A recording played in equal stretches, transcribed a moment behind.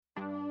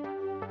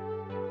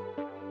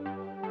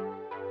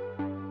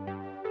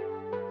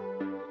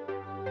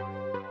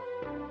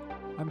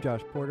I'm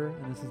Josh Porter,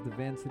 and this is the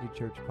Van City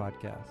Church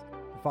podcast.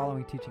 The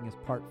following teaching is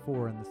part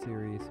 4 in the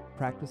series,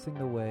 Practicing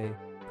the Way,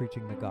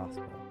 Preaching the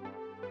Gospel.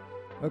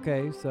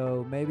 Okay,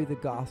 so maybe the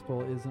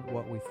gospel isn't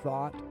what we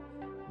thought,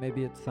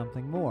 maybe it's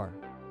something more.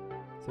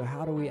 So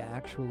how do we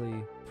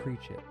actually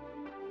preach it?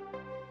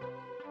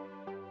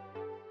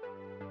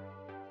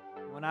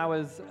 When I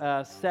was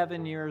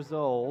 7 years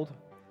old,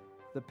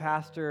 the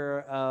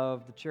pastor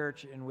of the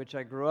church in which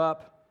I grew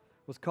up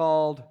was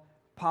called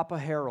Papa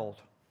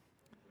Harold.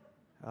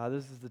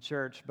 This is the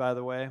church, by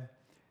the way.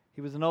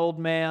 He was an old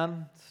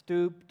man,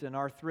 stooped and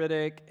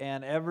arthritic,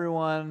 and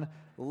everyone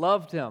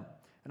loved him.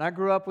 And I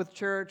grew up with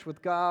church,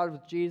 with God,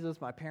 with Jesus.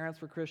 My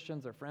parents were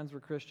Christians, our friends were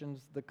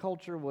Christians. The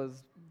culture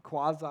was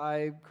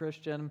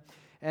quasi-Christian.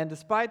 And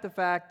despite the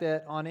fact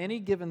that on any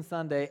given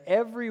Sunday,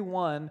 every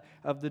one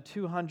of the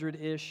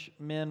 200-ish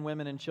men,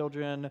 women, and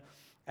children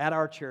at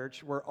our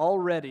church were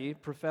already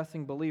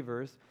professing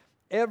believers,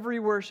 every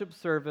worship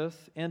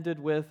service ended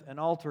with an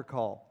altar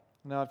call.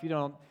 Now, if you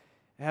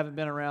haven't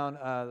been around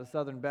the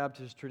Southern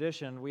Baptist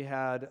tradition, we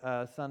had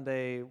a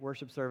Sunday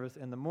worship service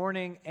in the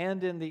morning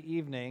and in the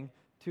evening,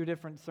 2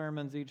 different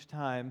sermons each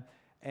time,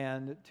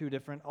 and 2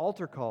 different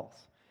altar calls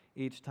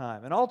each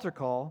time. An altar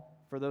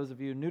call, for those of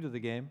you new to the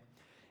game,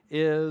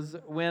 is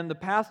when the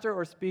pastor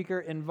or speaker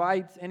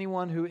invites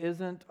anyone who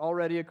isn't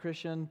already a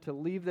Christian to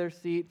leave their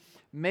seat,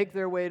 make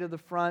their way to the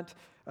front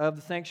of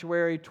the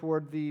sanctuary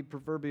toward the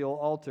proverbial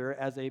altar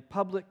as a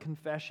public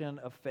confession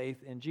of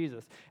faith in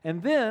Jesus.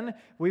 And then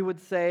we would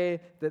say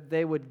that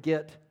they would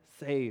get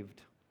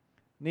saved.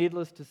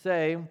 Needless to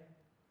say,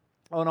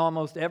 on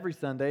almost every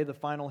Sunday, the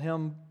final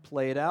hymn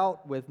played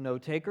out with no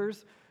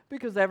takers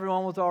because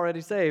everyone was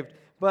already saved.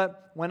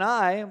 But when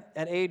I,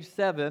 at age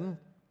 7,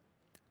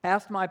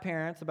 asked my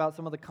parents about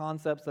some of the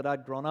concepts that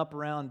I'd grown up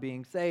around,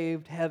 being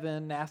saved,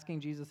 heaven,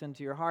 asking Jesus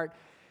into your heart,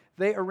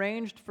 they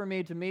arranged for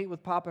me to meet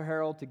with Papa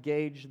Harold to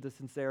gauge the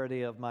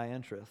sincerity of my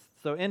interests.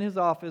 So in his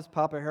office,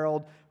 Papa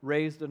Harold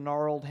raised a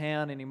gnarled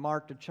hand and he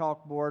marked a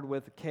chalkboard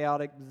with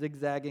chaotic,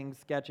 zigzagging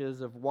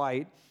sketches of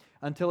white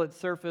until its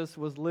surface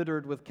was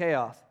littered with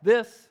chaos.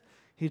 This,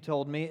 he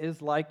told me,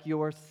 is like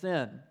your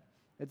sin.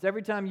 It's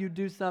every time you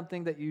do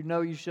something that you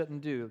know you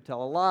shouldn't do.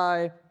 Tell a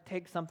lie,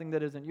 take something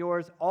that isn't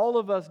yours. All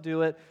of us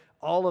do it.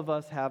 All of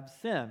us have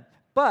sin.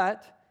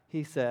 But,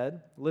 he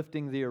said,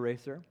 lifting the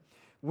eraser,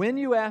 when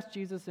you ask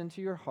Jesus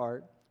into your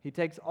heart, he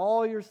takes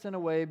all your sin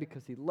away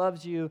because he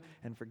loves you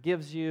and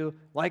forgives you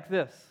like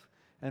this.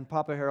 And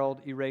Papa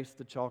Harold erased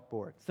the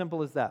chalkboard.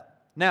 Simple as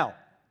that. Now,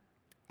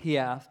 he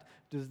asked,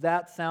 does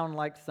that sound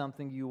like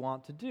something you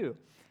want to do?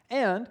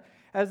 And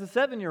as a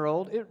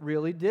 7-year-old, it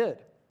really did.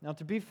 Now,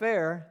 to be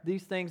fair,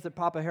 these things that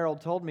Papa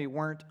Harold told me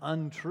weren't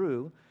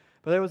untrue,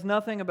 but there was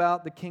nothing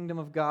about the kingdom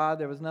of God.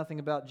 There was nothing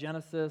about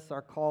Genesis,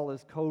 our call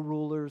as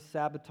co-rulers,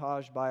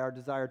 sabotaged by our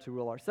desire to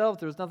rule ourselves.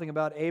 There was nothing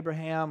about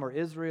Abraham or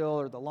Israel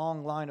or the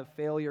long line of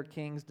failure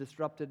kings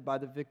disrupted by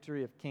the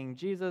victory of King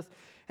Jesus.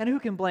 And who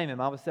can blame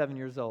him? I was 7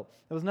 years old.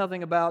 There was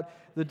nothing about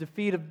the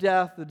defeat of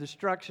death, the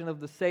destruction of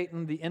the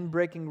Satan, the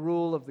inbreaking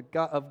rule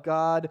of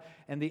God,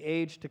 and the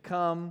age to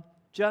come.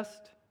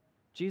 Just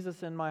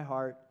Jesus in my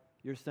heart.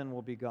 Your sin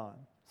will be gone.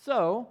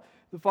 So,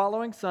 the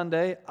following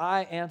Sunday,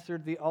 I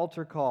answered the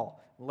altar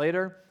call.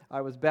 Later,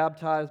 I was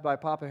baptized by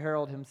Papa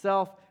Harold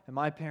himself, and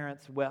my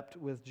parents wept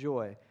with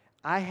joy.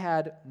 I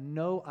had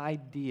no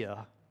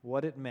idea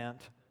what it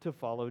meant to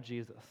follow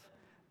Jesus.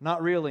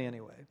 Not really,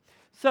 anyway.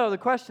 So, the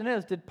question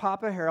is, did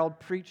Papa Harold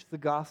preach the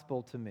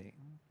gospel to me?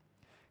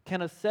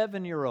 Can a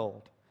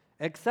 7-year-old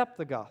accept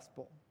the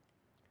gospel?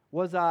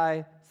 Was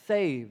I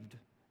saved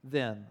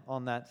then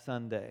on that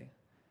Sunday?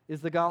 Is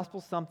the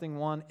gospel something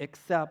one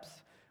accepts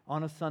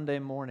on a Sunday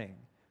morning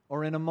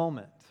or in a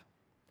moment?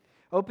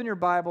 Open your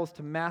Bibles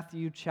to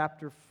Matthew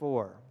chapter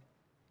 4.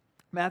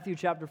 Matthew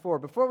chapter 4.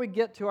 Before we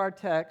get to our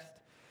text,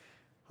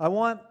 I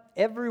want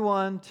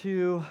everyone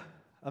to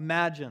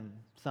imagine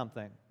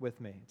something with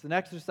me. It's an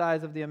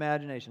exercise of the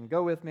imagination.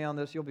 Go with me on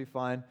this, you'll be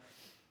fine.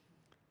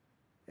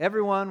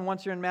 Everyone,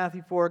 once you're in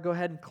Matthew 4, go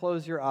ahead and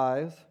close your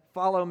eyes.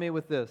 Follow me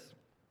with this.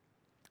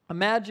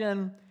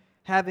 Imagine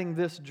having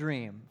this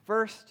dream.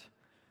 First,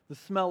 the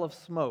smell of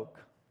smoke.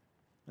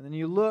 And then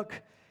you look,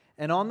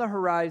 and on the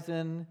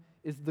horizon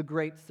is the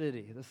great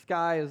city. The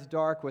sky is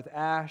dark with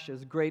ash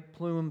as great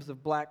plumes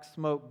of black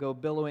smoke go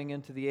billowing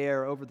into the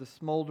air over the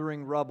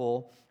smoldering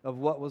rubble of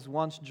what was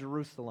once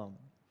Jerusalem.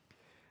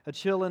 A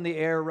chill in the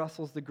air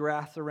rustles the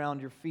grass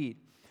around your feet.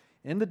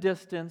 In the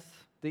distance,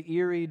 the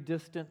eerie,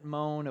 distant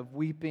moan of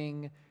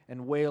weeping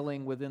and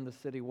wailing within the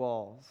city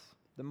walls.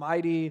 The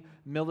mighty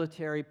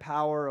military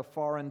power of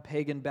foreign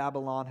pagan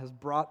Babylon has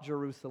brought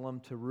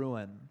Jerusalem to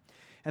ruin.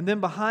 And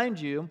then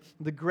behind you,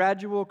 the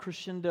gradual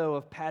crescendo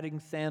of padding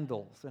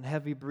sandals and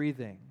heavy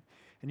breathing.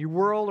 And you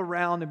whirl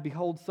around and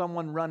behold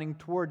someone running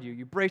toward you.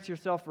 You brace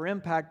yourself for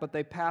impact, but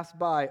they pass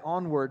by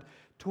onward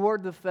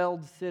toward the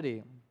felled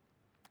city.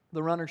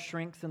 The runner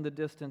shrinks in the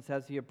distance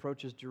as he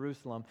approaches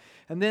Jerusalem.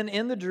 And then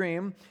in the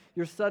dream,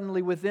 you're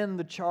suddenly within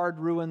the charred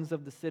ruins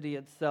of the city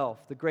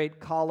itself. The great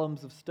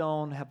columns of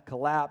stone have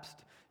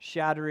collapsed.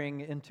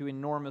 shattering into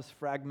enormous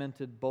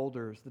fragmented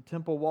boulders. The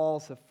temple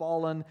walls have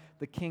fallen,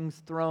 the king's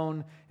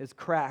throne is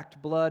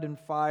cracked, blood and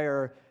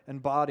fire and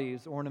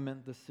bodies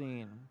ornament the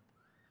scene.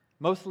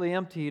 Mostly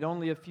emptied,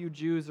 only a few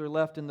Jews are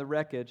left in the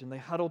wreckage, and they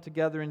huddle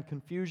together in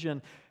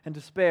confusion and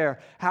despair.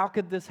 How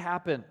could this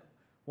happen?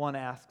 One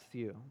asks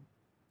you.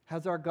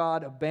 Has our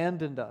God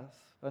abandoned us?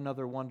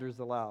 Another wonders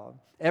aloud.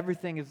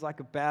 Everything is like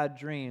a bad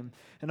dream.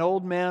 An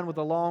old man with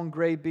a long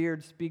gray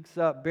beard speaks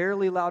up,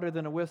 barely louder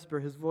than a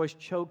whisper, his voice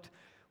choked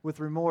with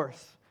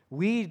remorse.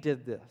 We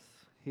did this,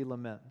 he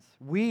laments.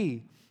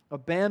 We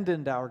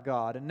abandoned our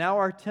God, and now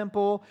our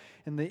temple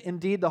and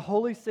indeed the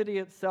holy city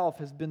itself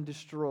has been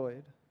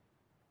destroyed.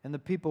 And the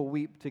people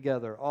weep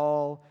together.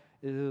 All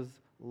is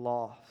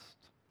lost.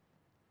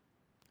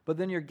 But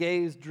then your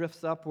gaze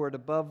drifts upward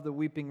above the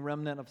weeping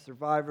remnant of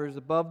survivors,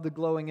 above the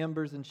glowing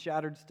embers and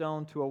shattered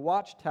stone, to a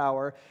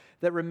watchtower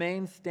that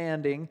remains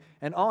standing,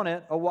 and on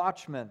it a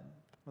watchman.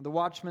 The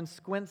watchman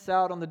squints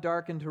out on the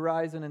darkened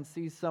horizon and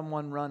sees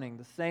someone running,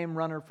 the same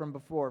runner from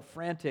before,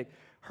 frantic,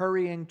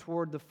 hurrying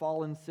toward the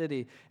fallen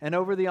city. And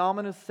over the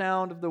ominous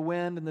sound of the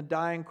wind and the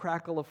dying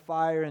crackle of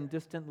fire and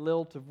distant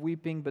lilt of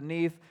weeping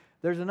beneath,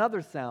 there's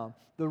another sound.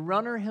 The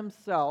runner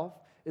himself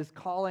is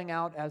calling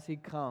out as he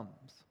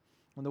comes.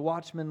 When the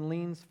watchman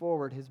leans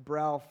forward, his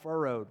brow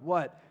furrowed.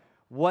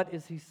 What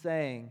is he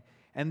saying?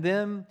 And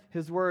then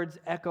his words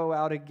echo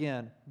out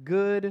again.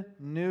 Good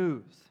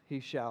news, he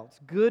shouts.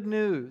 Good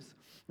news.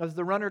 As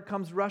the runner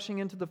comes rushing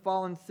into the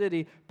fallen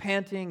city,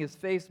 panting, his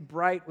face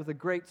bright with a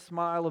great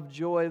smile of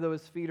joy, though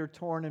his feet are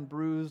torn and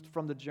bruised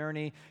from the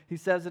journey, he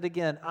says it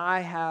again.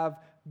 I have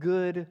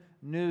good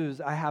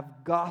news. I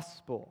have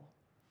gospel.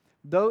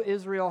 Though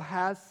Israel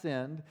has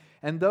sinned,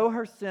 and though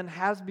her sin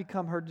has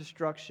become her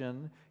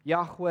destruction,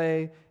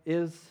 Yahweh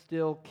is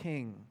still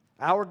king.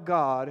 Our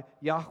God,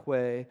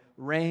 Yahweh,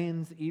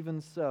 reigns even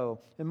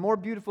so. And more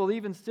beautiful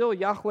even still,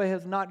 Yahweh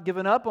has not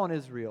given up on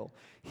Israel.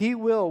 He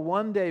will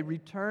one day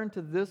return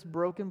to this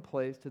broken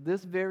place, to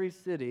this very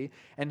city,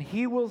 and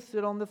He will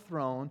sit on the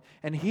throne,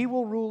 and He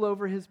will rule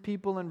over His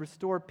people and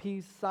restore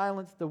peace,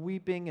 silence the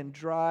weeping, and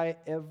dry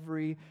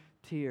every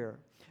tear.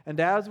 And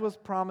as was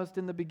promised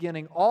in the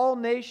beginning, all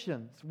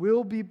nations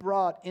will be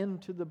brought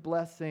into the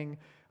blessing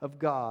of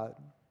God.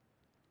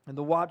 And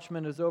the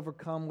watchman is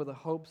overcome with a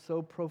hope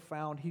so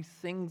profound, he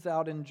sings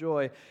out in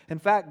joy. In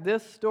fact,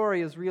 this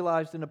story is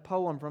realized in a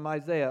poem from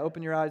Isaiah.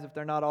 Open your eyes if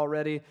they're not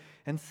already,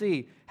 and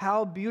see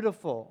how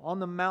beautiful on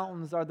the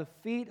mountains are the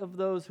feet of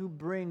those who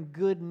bring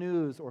good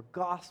news or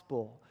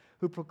gospel,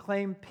 who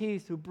proclaim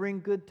peace, who bring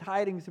good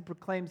tidings, who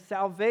proclaim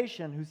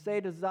salvation, who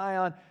say to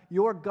Zion,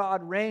 your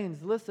God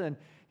reigns. Listen,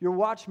 your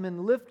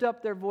watchmen lift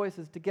up their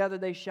voices. Together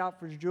they shout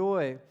for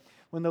joy.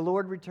 When the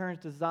Lord returns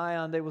to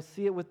Zion, they will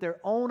see it with their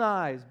own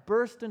eyes,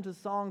 burst into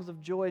songs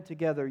of joy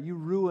together, you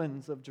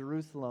ruins of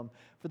Jerusalem.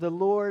 For the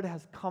Lord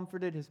has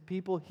comforted His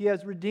people. He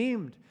has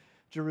redeemed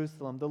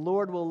Jerusalem. The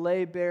Lord will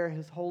lay bare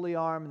His holy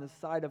arm in the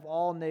sight of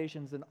all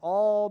nations, and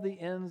all the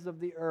ends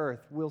of the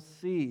earth will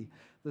see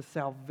the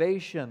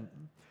salvation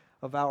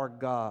of our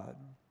God.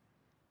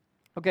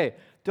 Okay,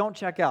 don't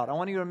check out. I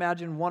want you to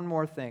imagine one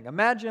more thing.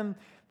 Imagine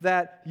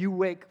that you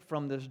wake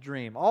from this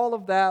dream. All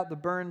of that, the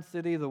burned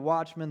city, the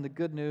watchman, the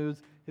good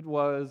news, it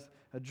was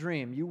a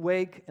dream. You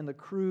wake in the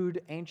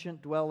crude,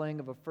 ancient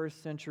dwelling of a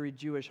first-century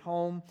Jewish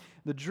home.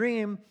 The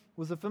dream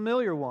was a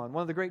familiar one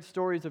of the great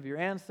stories of your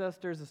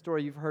ancestors, a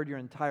story you've heard your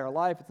entire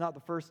life. It's not the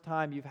first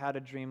time you've had a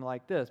dream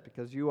like this,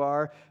 because you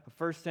are a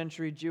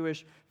first-century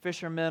Jewish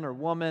fisherman or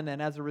woman,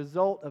 and as a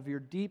result of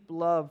your deep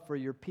love for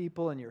your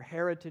people and your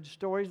heritage,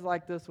 stories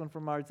like this one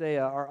from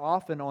Isaiah are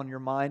often on your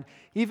mind,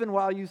 even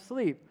while you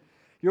sleep.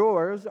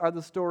 Yours are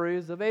the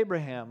stories of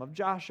Abraham, of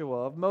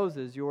Joshua, of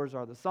Moses. Yours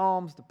are the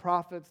Psalms, the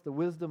prophets, the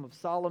wisdom of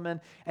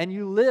Solomon. And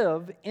you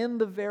live in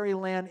the very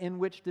land in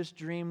which this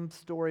dream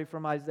story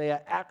from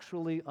Isaiah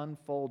actually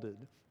unfolded.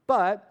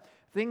 But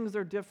things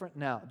are different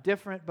now.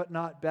 Different but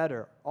not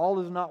better.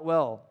 All is not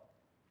well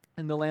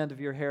in the land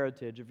of your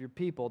heritage, of your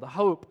people. The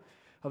hope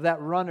of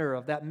that runner,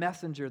 of that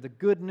messenger, the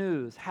good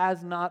news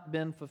has not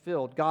been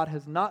fulfilled. God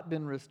has not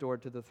been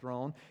restored to the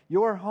throne.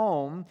 Your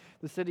home,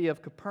 the city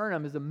of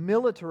Capernaum, is a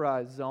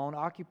militarized zone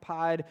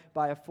occupied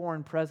by a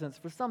foreign presence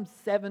for some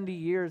 70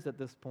 years at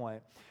this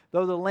point.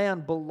 Though the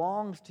land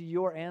belongs to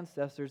your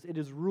ancestors, it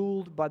is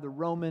ruled by the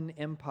Roman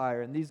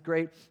Empire. And these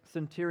great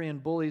centurion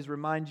bullies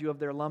remind you of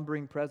their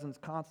lumbering presence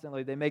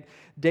constantly. They make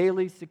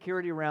daily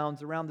security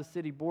rounds around the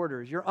city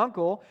borders. Your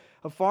uncle,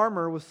 a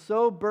farmer, was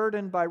so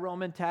burdened by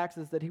Roman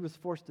taxes that he was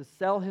forced to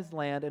sell his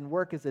land and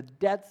work as a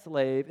debt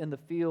slave in the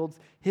fields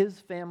his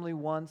family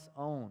once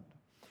owned.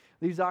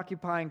 These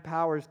occupying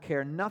powers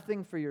care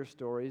nothing for your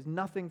stories,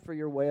 nothing for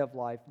your way of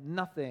life,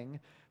 nothing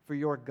for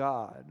your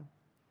God.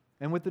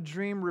 And with the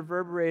dream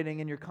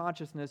reverberating in your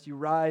consciousness, you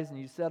rise and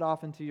you set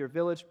off into your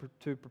village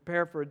to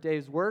prepare for a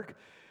day's work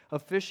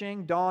of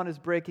fishing. Dawn is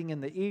breaking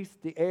in the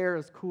east. The air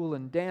is cool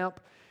and damp.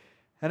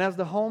 And as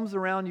the homes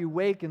around you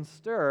wake and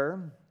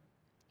stir,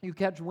 you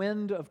catch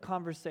wind of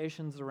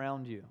conversations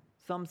around you,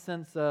 some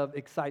sense of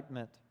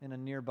excitement in a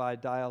nearby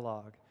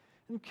dialogue.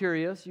 and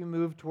curious, you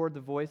move toward the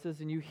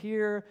voices and you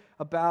hear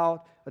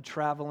about a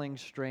traveling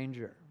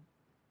stranger,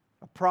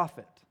 a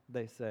prophet,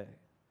 they say.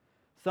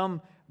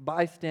 Some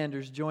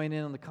bystanders join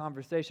in on the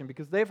conversation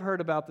because they've heard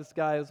about this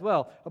guy as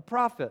well. A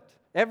prophet.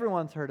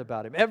 Everyone's heard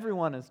about him.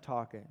 Everyone is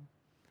talking.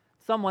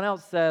 Someone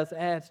else says,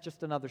 it's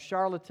just another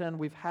charlatan.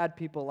 We've had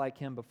people like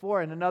him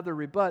before. And another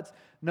rebuts,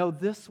 no,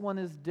 this one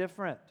is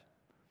different.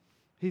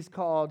 He's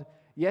called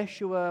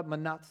Yeshua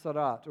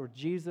Manatzarat, or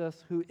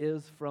Jesus who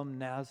is from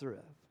Nazareth.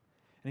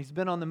 And he's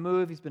been on the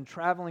move. He's been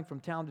traveling from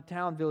town to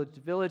town, village to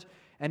village,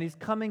 and he's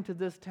coming to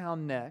this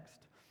town next.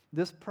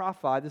 This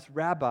prophet, this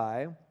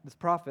rabbi,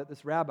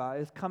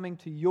 is coming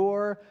to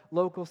your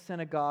local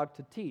synagogue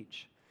to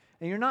teach.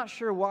 And you're not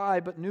sure why,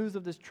 but news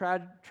of this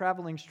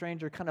traveling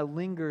stranger kind of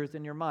lingers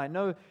in your mind.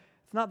 No,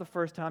 it's not the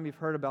first time you've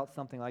heard about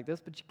something like this,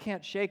 but you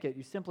can't shake it.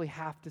 You simply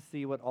have to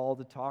see what all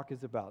the talk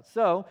is about.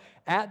 So,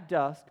 at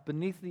dusk,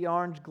 beneath the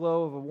orange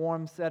glow of a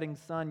warm setting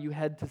sun, you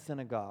head to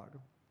synagogue.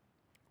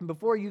 And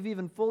before you've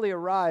even fully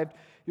arrived,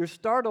 you're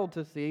startled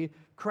to see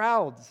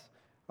crowds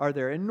are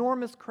there.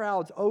 Enormous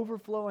crowds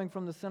overflowing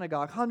from the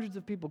synagogue, hundreds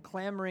of people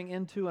clamoring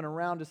into and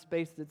around a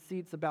space that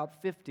seats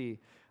about 50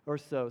 or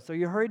so. So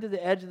you hurry to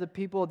the edge of the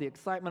people, the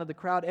excitement of the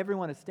crowd.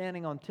 Everyone is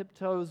standing on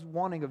tiptoes,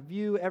 wanting a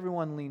view.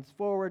 Everyone leans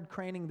forward,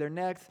 craning their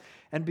necks.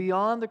 And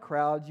beyond the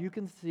crowds, you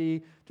can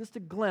see just a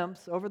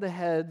glimpse over the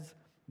heads,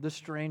 the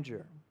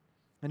stranger.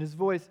 And his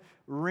voice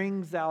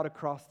rings out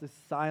across this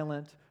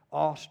silent,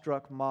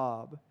 awestruck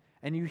mob.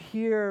 And you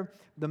hear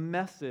the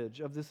message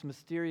of this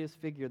mysterious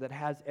figure that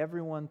has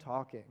everyone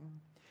talking.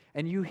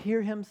 And you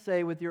hear him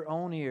say with your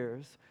own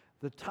ears,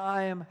 the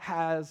time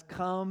has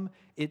come,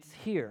 it's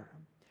here.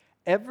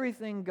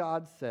 Everything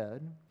God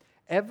said,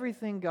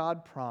 everything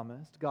God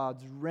promised,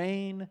 God's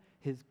reign,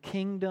 his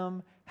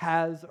kingdom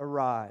has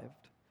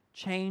arrived.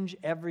 Change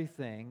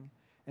everything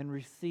and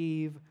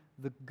receive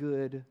the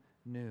good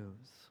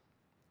news,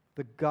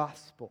 the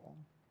gospel.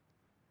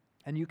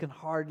 And you can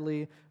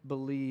hardly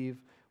believe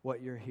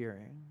what you're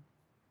hearing.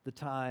 The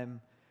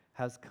time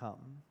has come.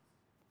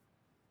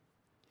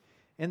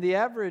 In the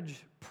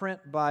average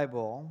print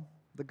Bible,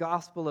 the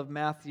Gospel of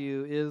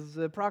Matthew is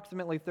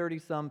approximately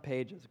 30-some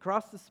pages.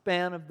 Across the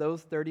span of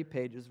those 30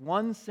 pages,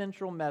 one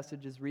central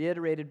message is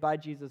reiterated by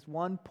Jesus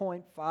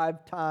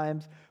 1.5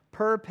 times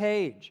per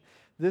page.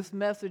 This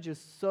message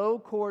is so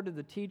core to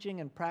the teaching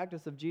and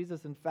practice of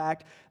Jesus, in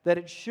fact, that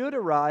it should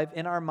arrive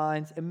in our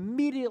minds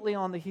immediately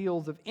on the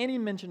heels of any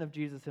mention of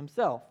Jesus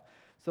himself.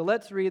 So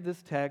let's read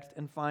this text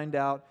and find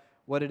out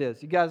what it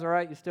is. You guys all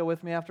right? You still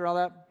with me after all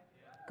that?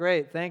 Yeah.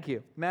 Great, thank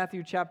you.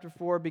 Matthew chapter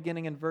 4,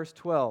 beginning in verse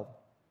 12.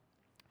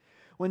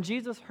 When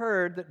Jesus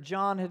heard that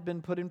John had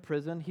been put in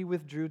prison, he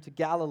withdrew to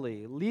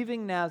Galilee.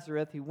 Leaving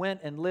Nazareth, he went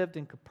and lived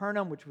in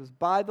Capernaum, which was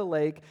by the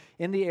lake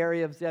in the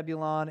area of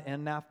Zebulun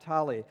and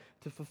Naphtali,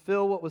 to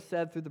fulfill what was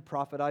said through the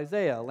prophet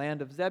Isaiah,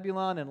 land of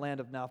Zebulun and land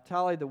of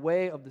Naphtali, the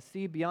way of the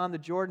sea beyond the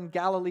Jordan,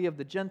 Galilee of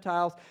the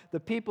Gentiles. The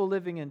people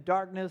living in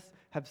darkness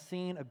have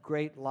seen a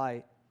great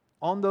light.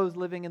 On those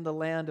living in the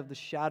land of the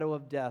shadow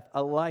of death,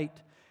 a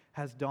light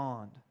has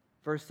dawned.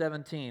 Verse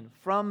 17,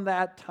 from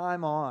that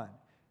time on,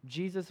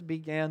 Jesus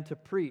began to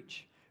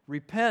preach,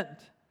 repent,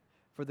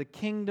 for the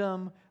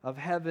kingdom of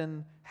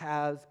heaven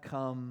has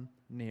come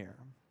near.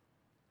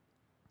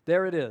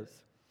 There it is,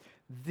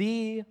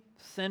 the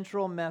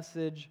central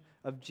message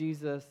of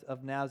Jesus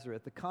of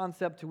Nazareth, the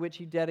concept to which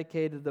he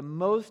dedicated the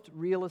most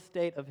real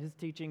estate of his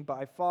teaching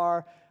by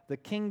far. The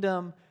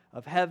kingdom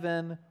of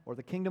heaven, or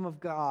the kingdom of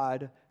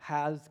God,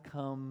 has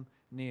come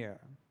near.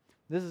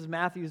 This is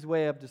Matthew's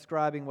way of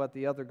describing what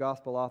the other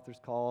gospel authors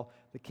call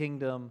the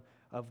kingdom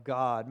of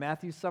God.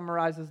 Matthew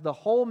summarizes the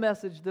whole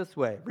message this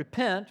way: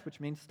 repent,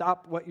 which means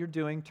stop what you're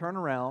doing, turn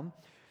around,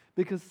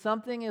 because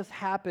something is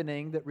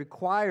happening that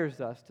requires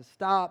us to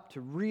stop,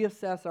 to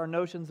reassess our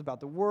notions about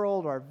the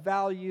world, our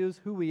values,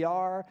 who we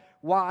are.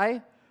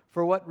 Why?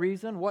 For what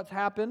reason? What's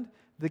happened?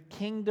 The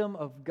kingdom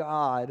of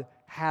God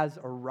has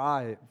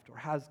arrived, or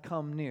has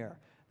come near.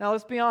 Now,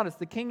 let's be honest,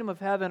 the kingdom of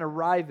heaven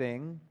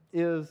arriving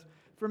is,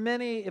 for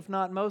many, if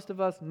not most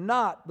of us,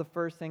 not the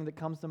first thing that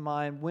comes to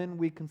mind when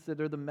we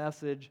consider the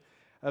message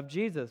of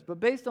Jesus. But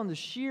based on the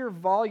sheer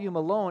volume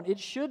alone, it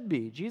should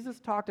be. Jesus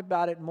talked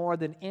about it more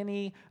than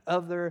any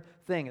other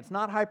thing. It's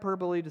not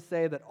hyperbole to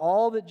say that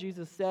all that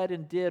Jesus said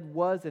and did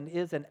was and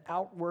is an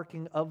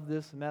outworking of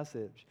this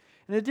message.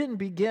 And it didn't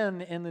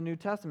begin in the New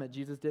Testament.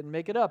 Jesus didn't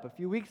make it up. A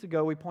few weeks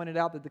ago, we pointed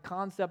out that the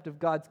concept of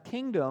God's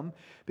kingdom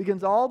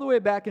begins all the way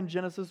back in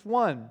Genesis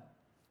 1.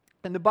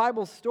 In the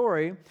Bible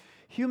story,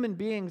 human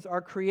beings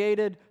are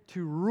created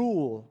to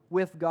rule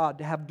with God,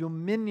 to have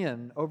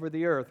dominion over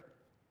the earth.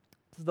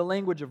 This is the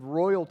language of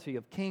royalty,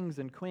 of kings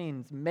and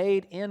queens,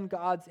 made in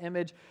God's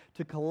image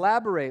to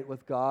collaborate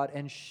with God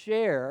and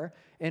share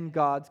in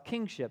God's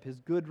kingship, his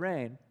good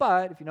reign.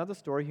 But if you know the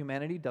story,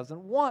 humanity doesn't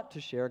want to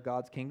share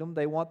God's kingdom.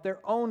 They want their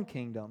own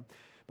kingdom.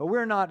 But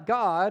we're not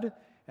God,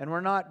 and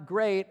we're not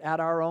great at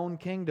our own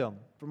kingdom.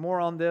 For more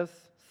on this,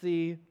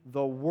 see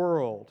The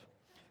World.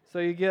 So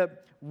you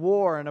get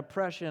war and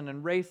oppression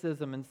and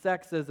racism and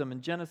sexism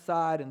and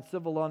genocide and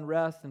civil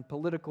unrest and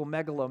political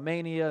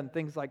megalomania and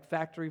things like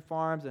factory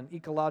farms and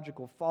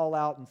ecological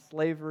fallout and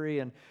slavery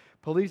and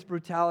police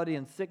brutality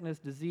and sickness,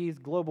 disease,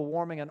 global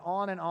warming, and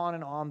on and on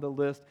and on the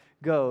list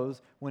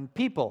goes when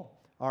people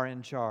are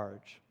in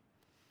charge.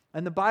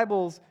 And the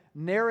Bible's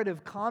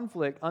narrative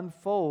conflict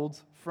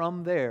unfolds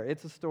from there.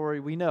 It's a story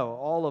we know,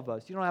 all of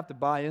us. You don't have to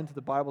buy into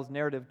the Bible's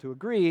narrative to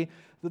agree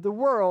that the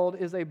world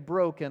is a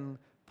broken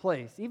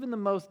place. Even the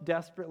most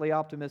desperately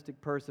optimistic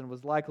person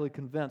was likely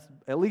convinced,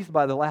 at least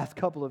by the last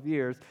couple of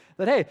years,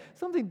 that, hey,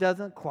 something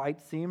doesn't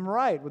quite seem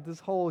right with this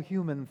whole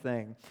human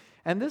thing.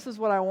 And this is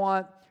what I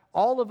want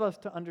all of us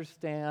to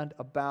understand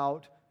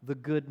about the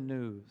good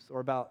news, or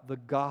about the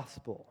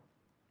gospel.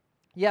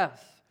 Yes,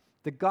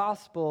 the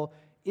gospel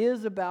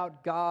is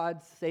about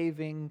God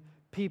saving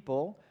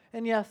people,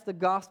 and yes, the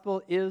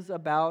gospel is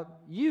about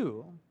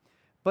you.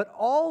 But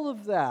all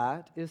of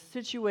that is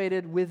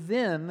situated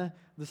within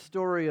the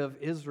story of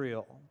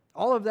Israel.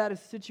 All of that is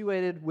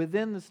situated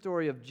within the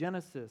story of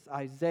Genesis,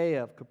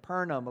 Isaiah, of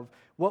Capernaum, of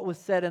what was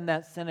said in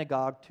that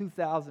synagogue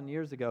 2,000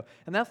 years ago.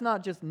 And that's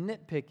not just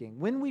nitpicking.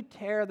 When we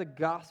tear the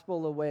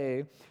gospel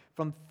away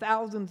from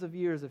thousands of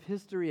years of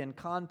history and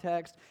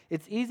context,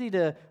 it's easy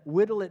to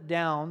whittle it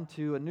down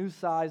to a new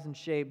size and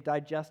shape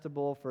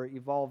digestible for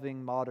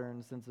evolving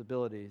modern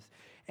sensibilities,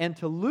 and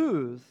to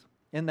lose,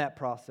 in that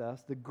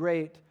process, the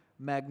great,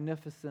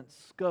 magnificent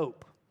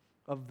scope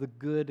of the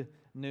good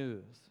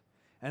news.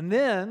 And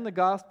then the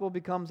gospel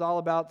becomes all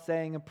about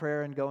saying a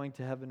prayer and going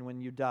to heaven when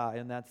you die,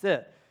 and that's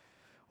it.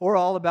 Or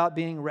all about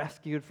being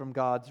rescued from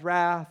God's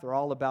wrath, or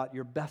all about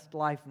your best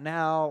life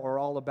now, or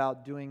all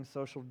about doing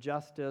social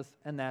justice,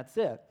 and that's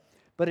it.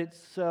 But it's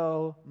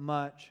so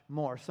much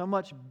more, so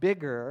much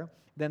bigger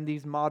than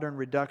these modern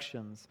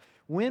reductions.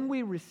 When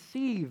we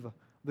receive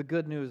the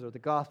good news or the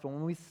gospel,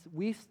 when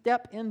we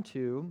step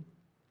into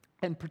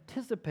and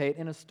participate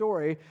in a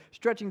story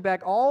stretching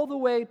back all the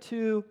way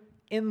to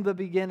in the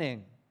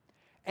beginning,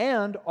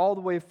 and all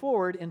the way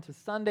forward into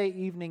Sunday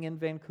evening in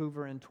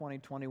Vancouver in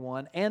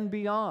 2021 and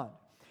beyond.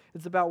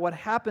 It's about what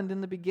happened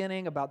in the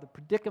beginning, about the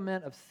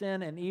predicament of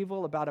sin and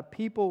evil, about a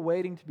people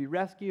waiting to be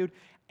rescued,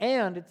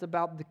 and it's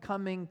about the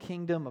coming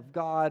kingdom of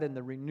God and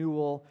the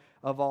renewal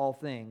of all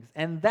things.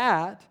 And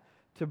that,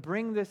 to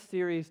bring this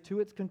series to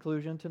its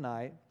conclusion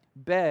tonight,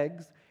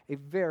 begs a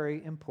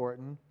very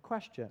important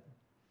question.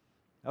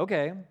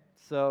 Okay,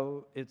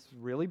 so it's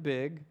really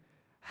big.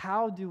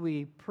 How do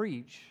we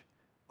preach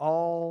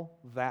all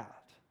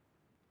that?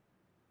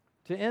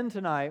 To end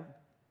tonight,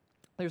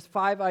 there's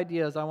 5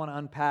 ideas I want to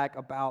unpack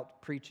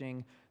about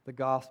preaching the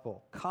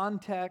gospel: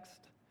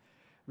 context,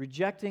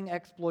 rejecting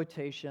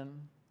exploitation,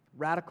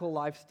 radical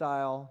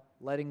lifestyle,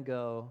 letting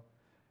go,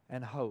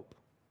 and hope.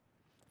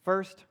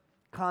 First,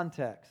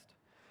 context.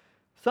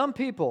 Some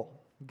people,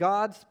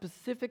 God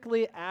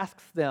specifically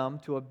asks them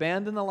to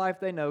abandon the life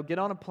they know, get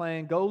on a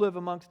plane, go live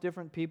amongst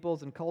different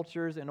peoples and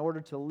cultures in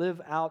order to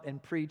live out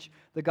and preach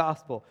the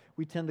gospel.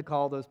 We tend to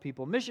call those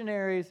people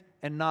missionaries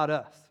and not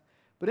us.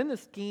 But in the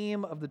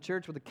scheme of the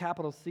church with a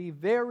capital C,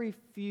 very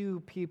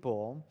few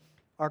people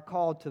are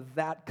called to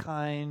that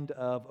kind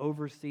of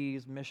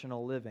overseas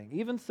missional living.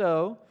 Even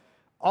so,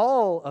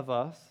 all of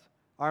us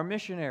are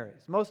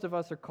missionaries. Most of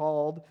us are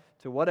called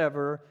to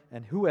whatever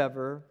and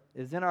whoever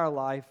is in our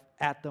life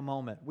at the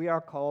moment. We are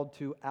called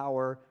to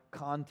our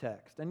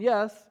context. And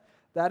yes,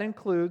 that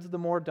includes the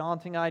more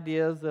daunting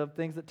ideas of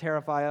things that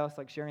terrify us,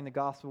 like sharing the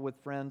gospel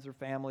with friends or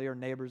family or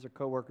neighbors or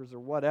coworkers or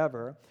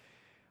whatever.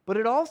 But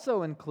it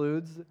also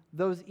includes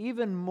those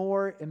even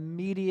more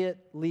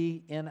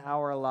immediately in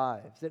our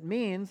lives. It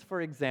means,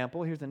 for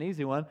example, here's an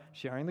easy one,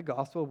 sharing the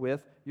gospel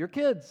with your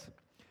kids.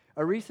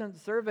 A recent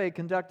survey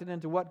conducted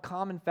into what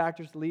common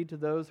factors lead to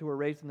those who were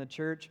raised in the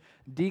church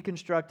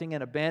deconstructing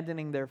and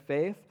abandoning their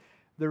faith,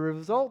 the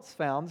results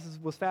found, this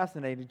was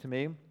fascinating to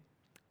me,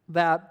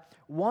 that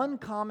one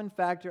common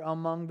factor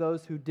among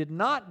those who did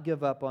not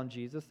give up on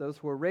Jesus, those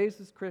who were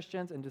raised as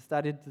Christians and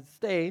decided to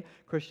stay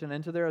Christian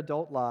into their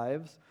adult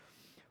lives,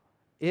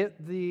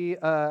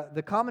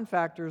 the common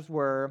factors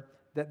were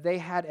that they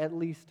had at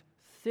least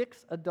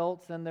 6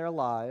 adults in their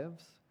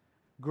lives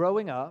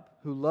growing up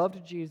who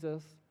loved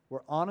Jesus,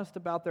 were honest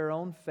about their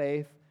own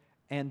faith,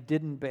 and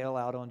didn't bail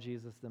out on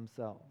Jesus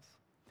themselves.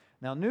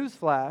 Now,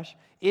 newsflash,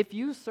 if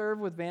you serve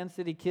with Van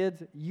City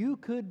Kids, you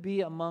could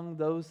be among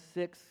those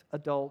 6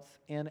 adults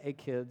in a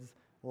kid's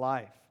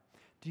life.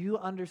 Do you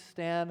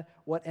understand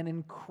what an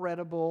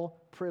incredible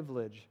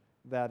privilege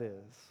that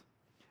is?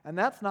 And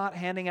that's not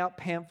handing out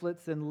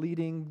pamphlets and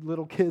leading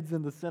little kids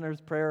in the sinner's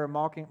prayer or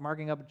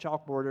marking up a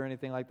chalkboard or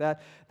anything like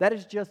that. That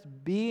is just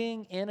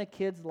being in a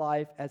kid's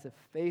life as a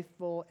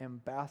faithful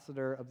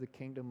ambassador of the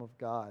kingdom of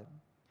God.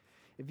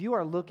 If you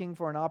are looking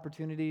for an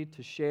opportunity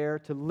to share,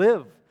 to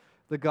live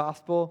the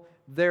gospel,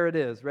 there it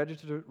is.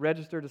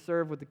 Register to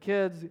serve with the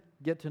kids,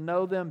 get to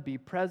know them, be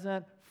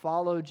present,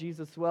 follow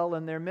Jesus well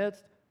in their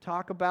midst,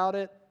 talk about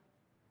it.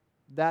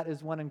 That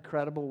is one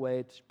incredible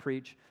way to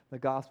preach the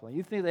gospel.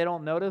 You think they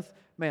don't notice?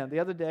 Man, the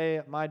other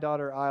day, my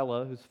daughter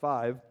Isla, who's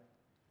 5,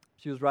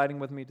 She was riding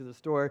with me to the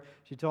store.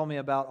 She told me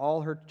about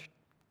all her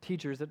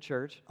teachers at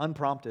church,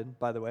 unprompted,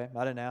 by the way.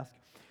 I didn't ask.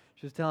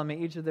 She was telling me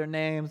each of their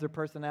names, their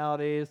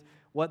personalities,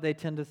 what they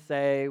tend to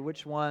say,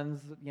 which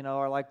ones,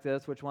 are like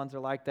this, which ones are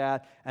like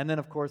that. And then,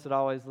 of course, it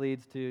always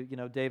leads to,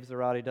 Dave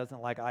Zarate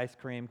doesn't like ice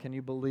cream. Can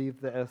you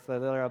believe this?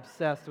 They're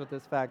obsessed with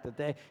this fact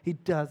that he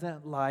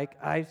doesn't like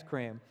ice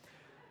cream.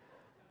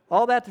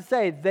 All that to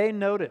say, they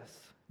notice.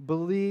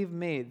 Believe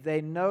me,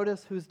 they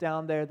notice who's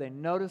down there. They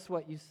notice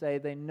what you say.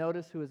 They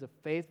notice who is a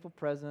faithful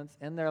presence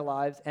in their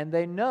lives. And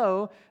they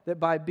know that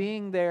by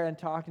being there and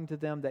talking to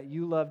them that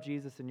you love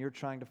Jesus and you're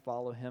trying to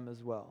follow him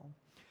as well.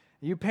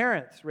 You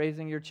parents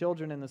raising your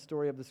children in the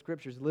story of the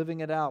Scriptures, living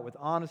it out with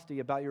honesty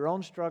about your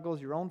own struggles,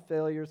 your own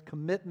failures,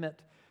 commitment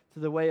to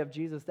the way of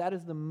Jesus, that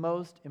is the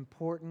most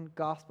important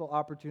gospel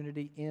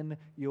opportunity in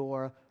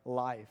your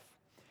life.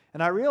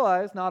 And I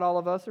realize not all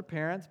of us are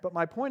parents, but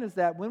my point is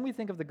that when we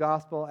think of the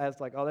gospel as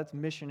like, oh, that's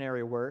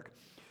missionary work,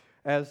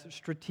 as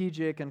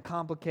strategic and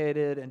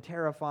complicated and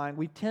terrifying,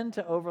 we tend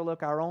to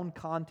overlook our own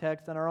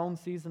context and our own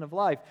season of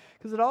life,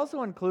 because it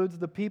also includes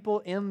the people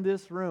in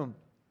this room.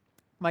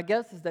 My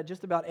guess is that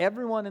just about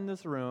everyone in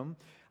this room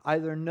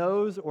either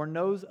knows or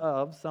knows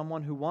of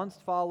someone who once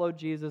followed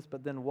Jesus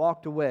but then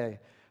walked away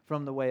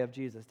from the way of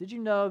Jesus. Did you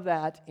know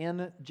that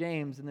in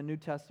James in the New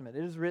Testament,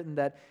 it is written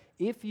that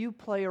if you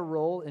play a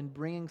role in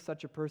bringing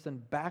such a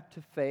person back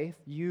to faith,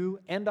 you,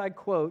 and I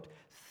quote,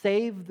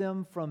 save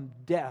them from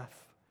death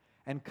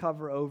and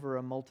cover over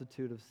a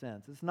multitude of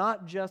sins. It's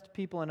not just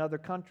people in other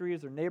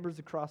countries or neighbors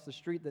across the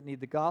street that need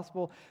the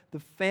gospel. The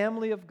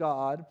family of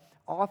God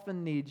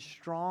often needs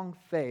strong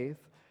faith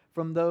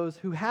from those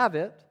who have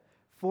it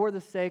for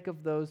the sake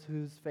of those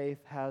whose faith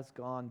has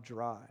gone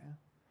dry.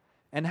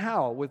 And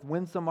how? With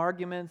winsome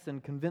arguments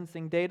and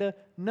convincing data?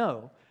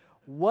 No.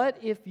 What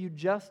if you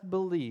just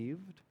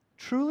believed,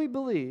 truly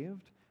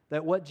believed,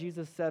 that what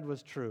Jesus said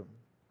was true?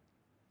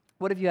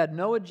 What if you had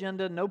no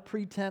agenda, no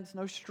pretense,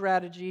 no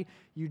strategy?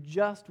 You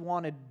just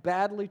wanted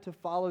badly to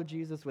follow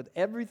Jesus with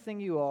everything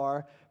you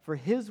are for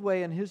his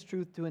way and his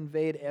truth to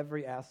invade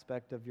every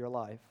aspect of your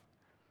life.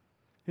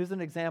 Here's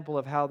an example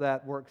of how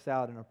that works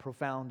out in a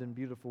profound and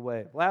beautiful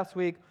way. Last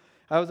week,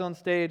 I was on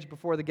stage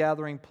before the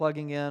gathering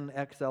plugging in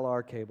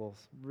XLR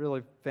cables.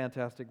 Really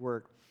fantastic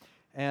work.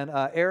 And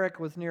Eric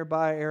was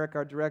nearby, Eric,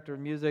 our director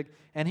of music,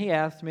 and he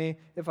asked me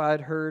if I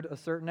had heard a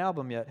certain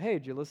album yet. Hey,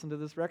 did you listen to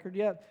this record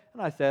yet?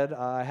 And I said,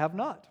 I have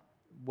not.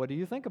 What do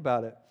you think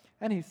about it?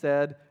 And he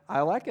said, I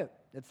like it.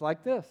 It's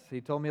like this.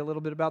 He told me a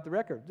little bit about the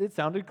record. It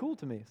sounded cool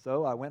to me.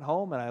 So I went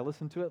home and I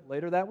listened to it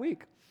later that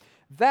week.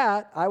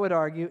 That, I would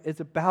argue, is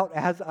about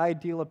as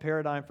ideal a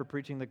paradigm for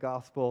preaching the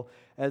gospel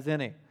as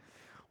any.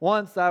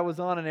 Once I was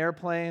on an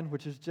airplane,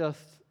 which is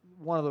just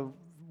one of the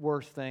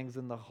worst things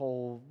in the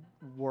whole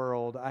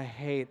world. I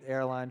hate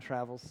airline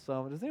travel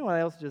so much. Does anyone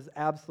else just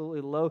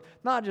absolutely loathe?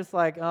 Not just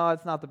like, oh,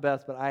 it's not the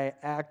best, but I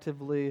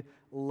actively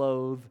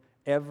loathe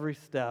every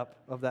step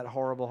of that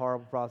horrible,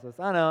 horrible process.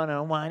 I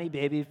know, whiny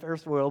baby,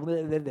 first world,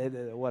 blah, blah, blah,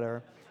 blah,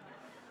 whatever.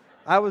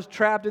 I was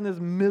trapped in this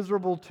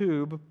miserable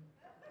tube,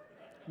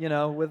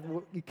 with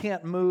you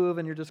can't move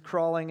and you're just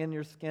crawling in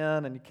your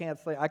skin and you can't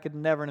sleep. I could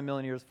never in a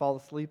million years fall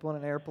asleep on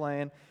an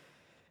airplane,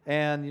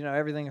 and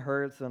everything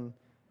hurts, and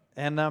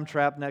I'm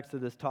trapped next to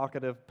this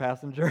talkative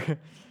passenger,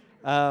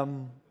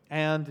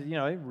 and he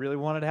really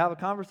wanted to have a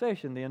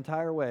conversation the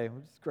entire way,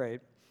 which is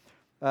great.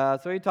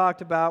 So he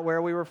talked about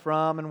where we were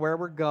from and where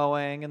we're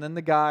going, and then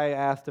the guy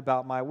asked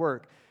about my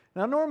work.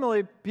 Now,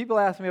 normally, people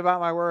ask me about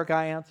my work,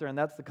 I answer, and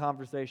that's the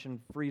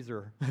conversation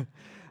freezer.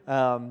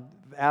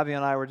 Abby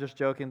and I were just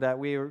joking that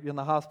we were in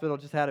the hospital,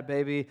 just had a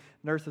baby.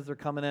 Nurses are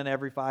coming in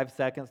every 5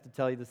 seconds to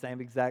tell you the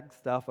same exact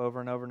stuff over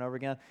and over and over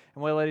again.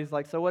 And one lady's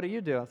like, so what do you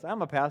do? I said,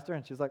 I'm a pastor.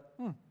 And she's like,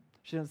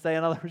 She didn't say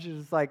another word. She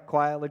just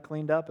quietly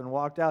cleaned up and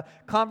walked out.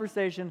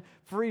 Conversation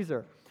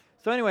freezer.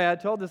 So anyway, I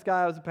told this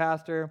guy I was a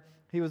pastor.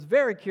 He was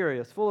very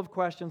curious, full of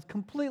questions,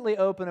 completely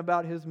open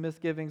about his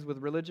misgivings with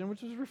religion,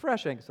 which was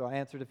refreshing. So I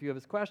answered a few of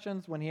his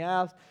questions when he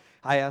asked.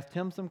 I asked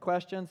him some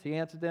questions. He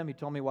answered them. He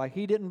told me why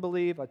he didn't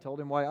believe. I told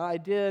him why I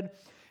did.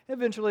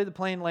 Eventually, the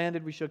plane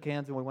landed. We shook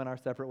hands, and we went our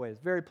separate ways.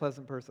 Very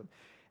pleasant person.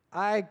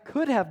 I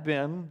could have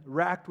been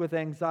racked with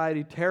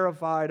anxiety,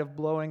 terrified of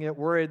blowing it,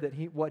 worried that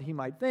what he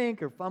might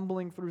think, or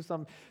fumbling through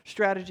some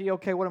strategy.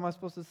 Okay, what am I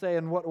supposed to say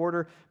in what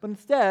order? But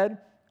instead,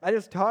 I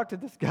just talked to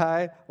this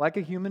guy like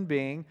a human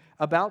being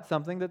about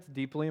something that's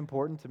deeply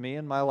important to me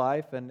in my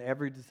life and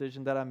every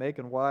decision that I make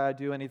and why I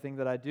do anything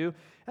that I do.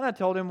 And I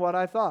told him what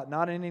I thought,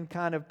 not any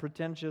kind of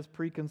pretentious,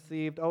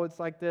 preconceived, oh, it's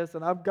like this,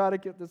 and I've got to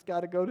get this guy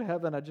to go to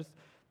heaven. I just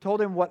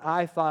told him what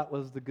I thought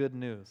was the good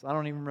news. I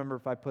don't even remember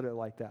if I put it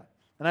like that.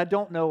 And I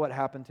don't know what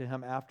happened to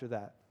him after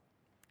that.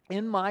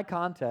 In my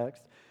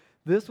context,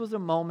 this was a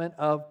moment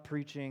of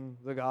preaching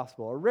the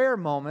gospel, a rare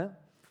moment,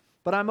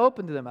 but I'm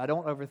open to them. I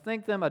don't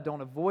overthink them, I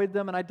don't avoid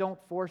them, and I don't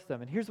force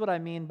them. And here's what I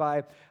mean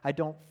by I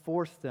don't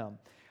force them.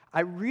 I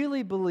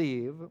really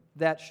believe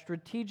that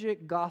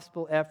strategic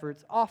gospel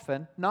efforts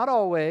often, not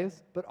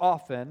always, but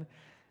often,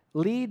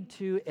 lead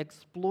to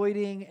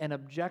exploiting and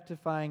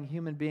objectifying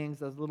human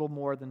beings as little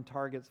more than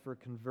targets for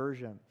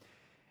conversion.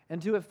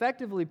 And to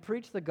effectively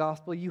preach the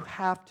gospel, you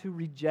have to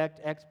reject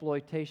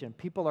exploitation.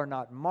 People are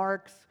not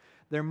marks.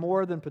 They're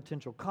more than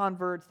potential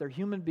converts. They're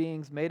human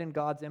beings made in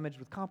God's image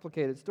with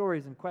complicated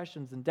stories and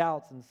questions and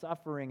doubts and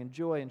suffering and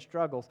joy and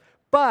struggles.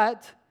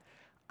 But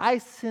I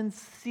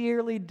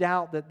sincerely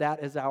doubt that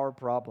that is our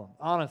problem,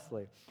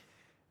 honestly.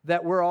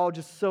 That we're all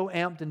just so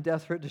amped and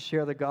desperate to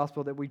share the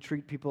gospel that we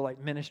treat people like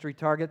ministry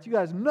targets. You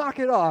guys knock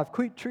it off.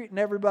 Quit treating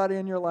everybody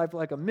in your life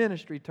like a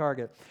ministry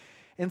target.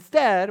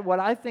 Instead, what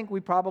I think we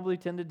probably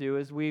tend to do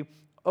is we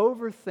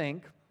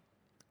overthink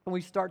and we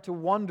start to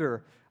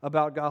wonder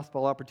about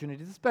gospel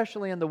opportunities,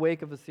 especially in the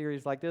wake of a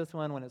series like this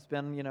one, when it's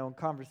been,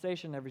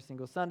 conversation every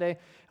single Sunday.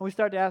 And we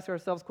start to ask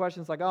ourselves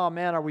questions like, oh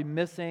man, are we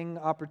missing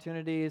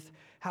opportunities?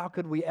 How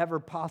could we ever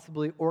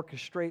possibly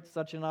orchestrate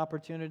such an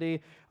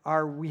opportunity?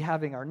 Are we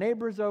having our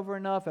neighbors over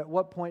enough? At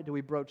what point do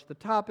we broach the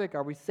topic?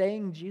 Are we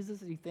saying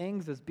Jesus-y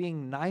things as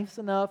being nice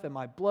enough? Am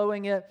I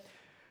blowing it?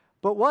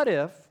 But what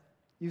if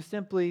you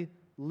simply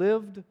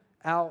lived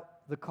out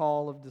the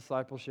call of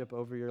discipleship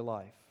over your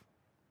life?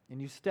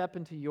 And you step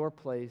into your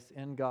place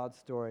in God's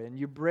story, and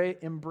you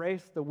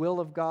embrace the will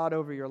of God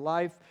over your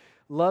life,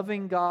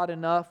 loving God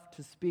enough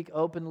to speak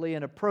openly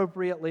and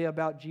appropriately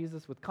about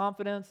Jesus with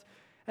confidence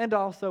and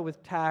also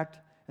with tact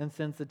and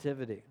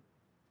sensitivity.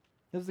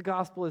 Because the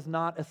gospel is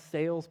not a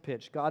sales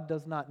pitch. God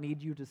does not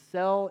need you to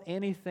sell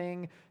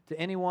anything to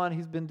anyone.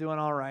 He's been doing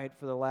all right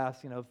for the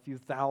last, few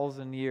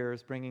thousand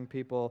years, bringing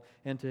people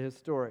into his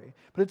story.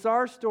 But it's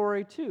our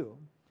story too.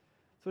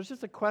 So it's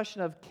just a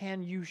question of,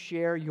 can you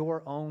share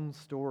your own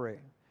story?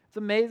 It's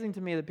amazing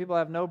to me that people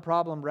have no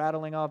problem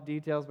rattling off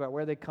details about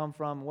where they come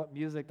from, what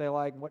music they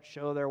like, what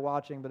show they're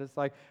watching, but it's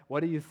like,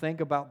 what do you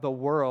think about the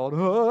world?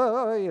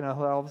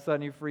 All of a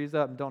sudden you freeze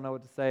up and don't know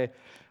what to say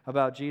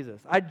about Jesus.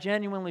 I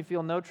genuinely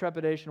feel no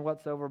trepidation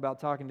whatsoever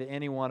about talking to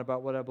anyone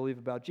about what I believe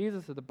about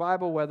Jesus or the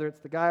Bible, whether it's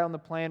the guy on the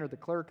plane or the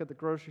clerk at the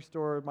grocery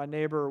store or my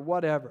neighbor or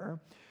whatever.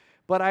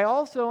 But I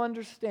also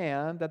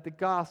understand that the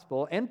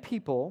gospel and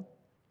people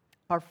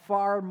are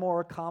far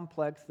more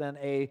complex than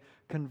a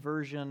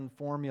conversion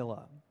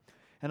formula.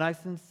 And I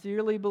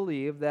sincerely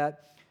believe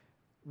that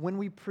when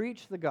we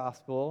preach the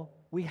gospel,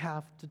 we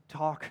have to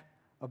talk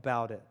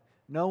about it.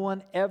 No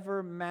one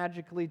ever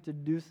magically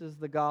deduces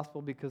the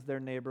gospel because their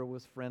neighbor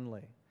was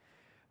friendly.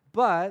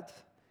 But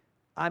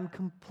I'm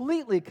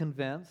completely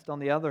convinced, on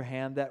the other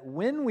hand, that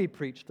when we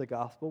preach the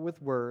gospel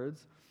with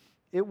words,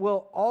 it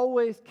will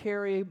always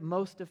carry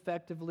most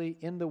effectively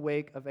in the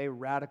wake of a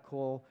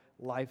radical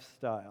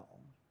lifestyle.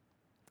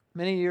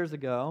 Many years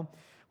ago,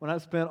 when I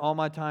spent all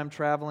my time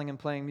traveling and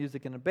playing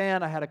music in a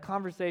band, I had a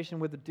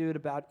conversation with a dude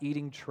about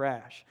eating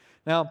trash.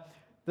 Now,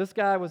 this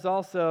guy was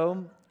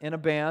also in a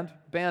band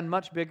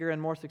much bigger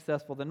and more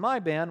successful than my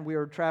band. We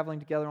were traveling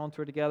together on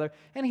tour together,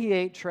 and he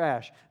ate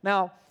trash.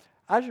 Now,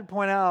 I should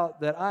point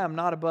out that I am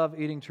not above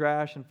eating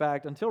trash. In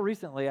fact, until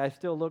recently, I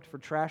still looked for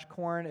trash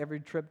corn every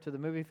trip to the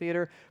movie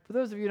theater. For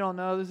those of you who don't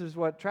know, this is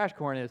what trash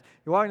corn is.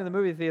 You walk into the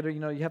movie theater,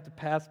 you have to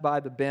pass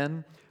by the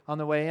bin on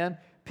the way in.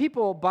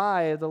 People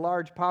buy the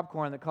large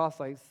popcorn that costs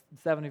like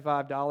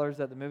 $75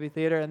 at the movie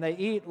theater, and they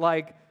eat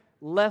like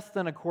less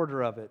than a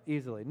quarter of it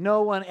easily.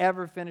 No one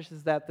ever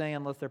finishes that thing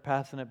unless they're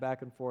passing it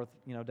back and forth,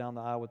 down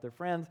the aisle with their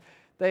friends.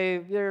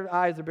 Their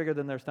eyes are bigger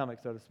than their stomach,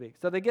 so to speak.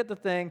 So they get the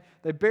thing,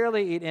 they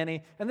barely eat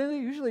any, and then they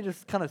usually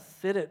just kind of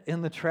sit it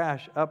in the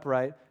trash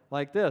upright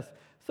like this.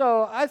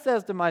 So I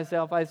says to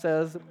myself,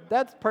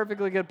 that's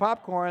perfectly good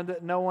popcorn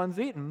that no one's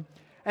eaten.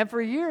 And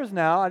for years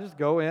now, I just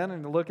go in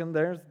and look, and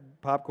there's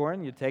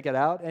popcorn, you take it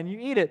out, and you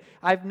eat it.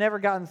 I've never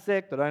gotten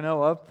sick that I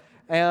know of,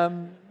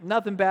 and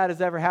nothing bad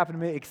has ever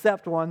happened to me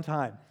except one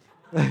time.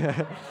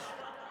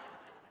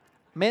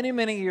 Many,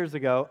 many years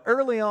ago,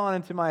 early on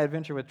into my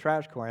adventure with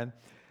trash corn,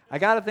 I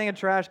got a thing of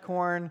trash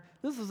corn.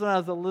 This was when I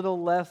was a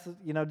little less,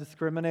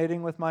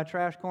 discriminating with my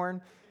trash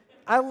corn.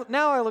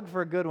 Now I look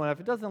for a good one. If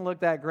it doesn't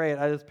look that great,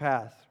 I just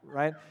pass,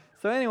 right?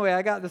 So anyway,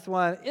 I got this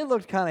one. It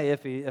looked kind of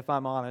iffy, if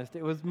I'm honest.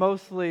 It was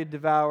mostly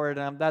devoured,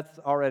 and that's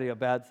already a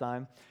bad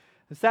sign.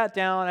 I sat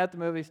down at the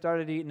movie,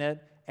 started eating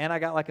it, and I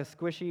got like a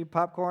squishy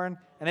popcorn,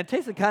 and it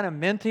tasted kind of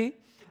minty,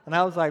 and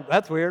I was like,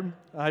 that's weird.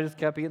 I just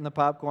kept eating the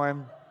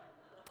popcorn.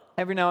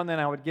 Every now and then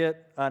I would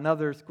get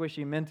another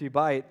squishy, minty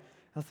bite.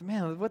 I was like,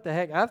 man, what the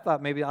heck? I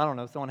thought maybe,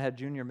 someone had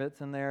Junior Mints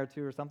in there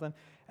too or something.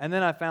 And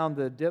then I found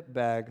the dip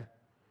bag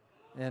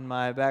in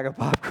my bag of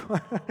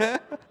popcorn.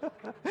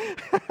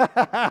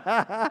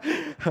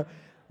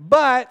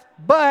 But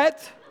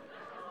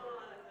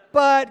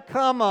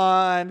come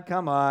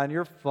on,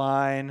 you're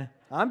fine.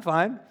 I'm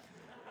fine.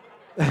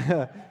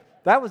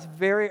 That was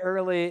very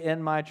early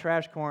in my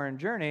trash corn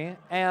journey,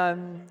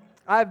 and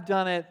I've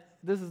done it,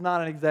 this is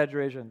not an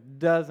exaggeration,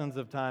 dozens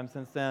of times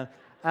since then.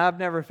 I've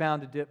never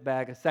found a dip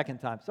bag a second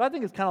time. So I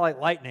think it's kind of like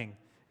lightning,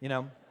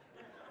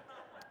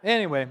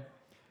 Anyway,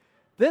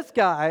 this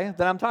guy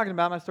that I'm talking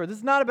about in my story, this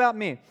is not about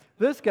me.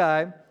 This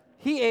guy,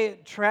 he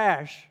ate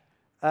trash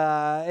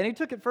And he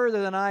took it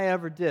further than I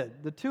ever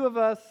did. The two of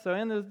us, so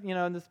in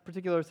this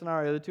particular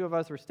scenario, the two of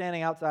us were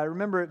standing outside. I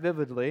remember it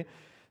vividly,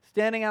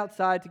 standing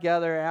outside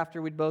together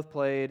after we'd both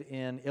played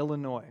in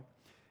Illinois.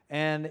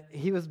 And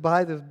he was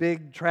by this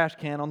big trash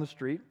can on the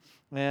street,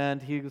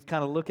 and he was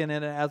kind of looking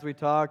in it as we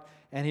talked,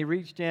 and he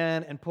reached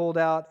in and pulled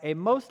out a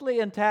mostly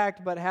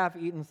intact but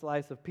half-eaten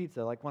slice of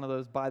pizza, like one of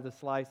those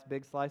by-the-slice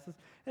big slices,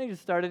 and he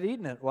just started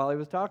eating it while he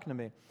was talking to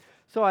me.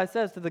 So I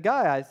says to the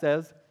guy,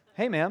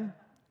 "Hey, man,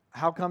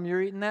 how come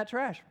you're eating that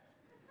trash?"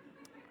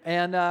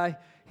 And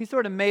he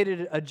sort of made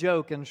it a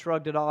joke and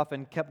shrugged it off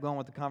and kept going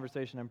with the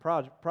conversation in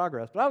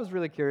progress. But I was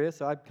really curious,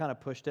 so I kind of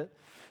pushed it.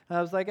 And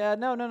I was like,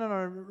 no,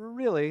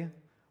 really?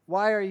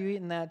 Why are you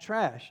eating that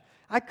trash?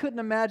 I couldn't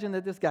imagine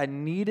that this guy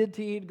needed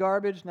to eat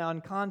garbage. Now, in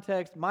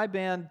context, my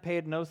band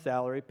paid no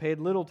salary, paid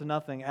little to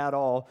nothing at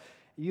all.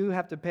 You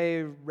have to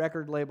pay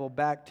record label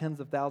back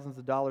tens of thousands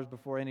of dollars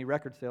before any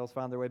record sales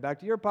found their way back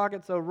to your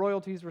pocket, so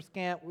royalties were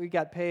scant. We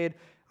got paid.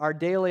 Our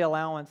daily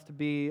allowance to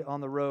be on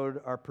the road,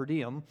 our per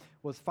diem,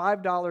 was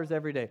 $5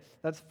 every day.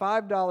 That's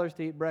 $5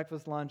 to eat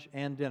breakfast, lunch,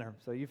 and dinner.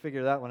 So you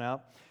figure that one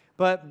out.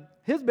 But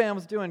his band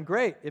was doing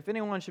great. If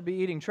anyone should be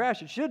eating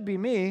trash, it should be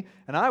me,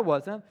 and I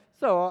wasn't.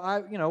 So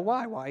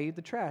why eat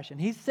the trash? And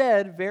he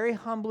said very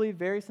humbly,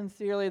 very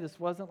sincerely, this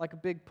wasn't like a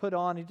big put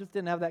on. He just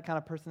didn't have that kind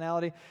of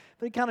personality.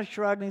 But he kind of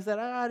shrugged and he said,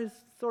 I just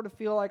sort of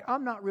feel like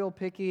I'm not real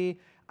picky.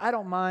 I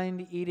don't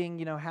mind eating,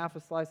 half a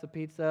slice of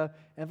pizza.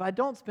 And if I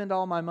don't spend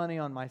all my money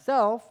on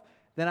myself,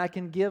 then I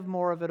can give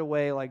more of it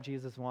away like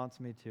Jesus wants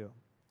me to.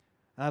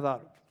 And I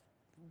thought,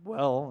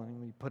 well,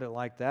 you put it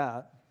like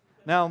that.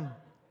 Now,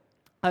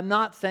 I'm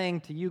not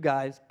saying to you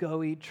guys,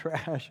 go eat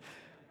trash.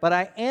 But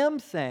I am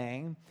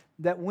saying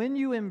that when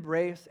you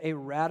embrace a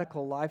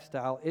radical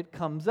lifestyle, it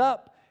comes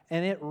up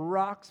and it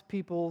rocks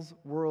people's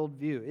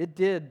worldview. It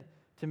did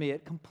to me.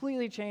 It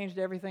completely changed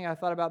everything I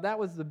thought about. That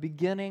was the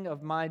beginning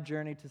of my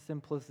journey to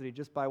simplicity,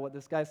 just by what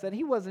this guy said.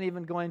 He wasn't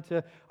even going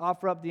to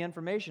offer up the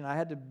information. I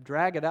had to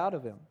drag it out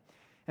of him.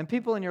 And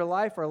people in your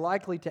life are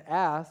likely to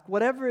ask,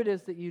 whatever it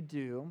is that you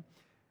do,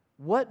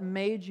 what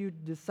made you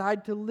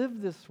decide to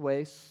live this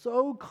way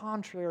so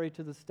contrary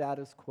to the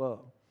status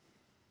quo?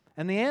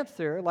 And the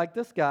answer, like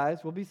this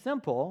guy's, will be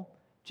simple: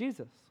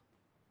 Jesus.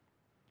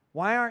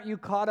 Why aren't you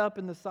caught up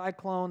in the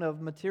cyclone of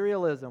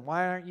materialism?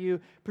 Why aren't you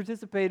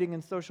participating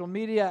in social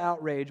media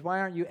outrage? Why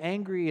aren't you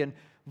angry and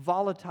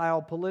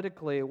volatile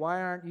politically?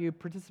 Why aren't you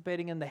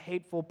participating in the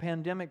hateful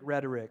pandemic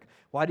rhetoric?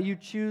 Why do you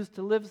choose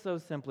to live so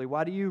simply?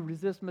 Why do you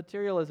resist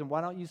materialism?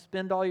 Why don't you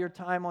spend all your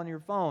time on your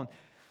phone?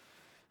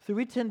 So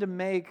we tend to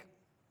make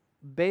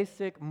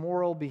basic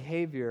moral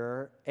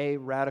behavior a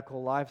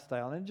radical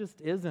lifestyle, and it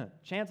just isn't.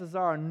 Chances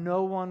are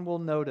no one will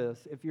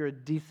notice if you're a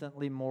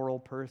decently moral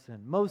person.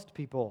 Most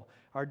people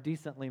are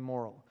decently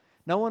moral.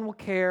 No one will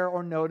care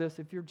or notice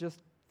if you're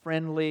just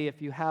friendly,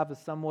 if you have a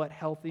somewhat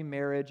healthy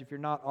marriage, if you're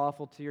not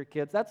awful to your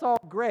kids. That's all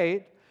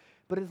great,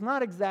 but it's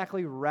not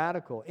exactly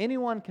radical.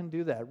 Anyone can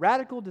do that.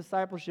 Radical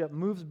discipleship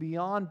moves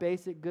beyond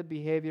basic good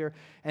behavior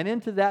and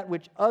into that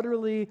which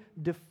utterly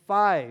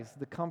defies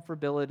the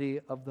comfortability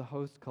of the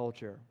host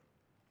culture.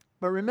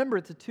 But remember,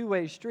 it's a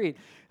two-way street.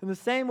 In the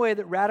same way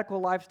that radical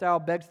lifestyle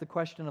begs the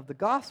question of the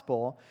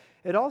gospel,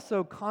 it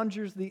also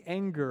conjures the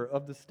anger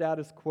of the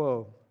status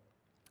quo.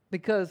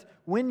 Because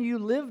when you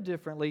live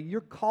differently,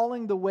 you're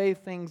calling the way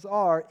things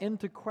are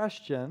into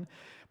question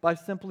by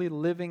simply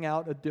living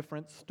out a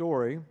different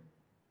story.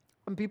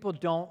 And people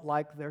don't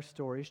like their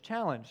stories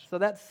challenged. So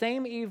that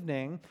same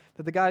evening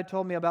that the guy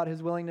told me about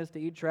his willingness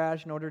to eat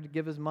trash in order to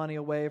give his money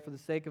away for the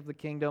sake of the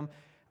kingdom,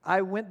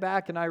 I went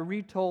back and I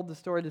retold the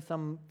story to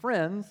some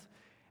friends,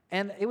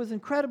 and it was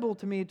incredible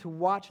to me to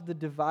watch the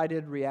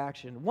divided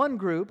reaction. One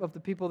group of the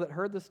people that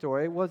heard the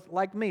story was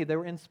like me. They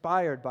were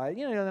inspired by it.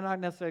 They're not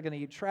necessarily going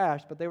to eat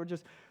trash, but they were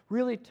just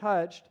really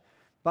touched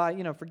by,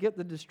 forget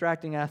the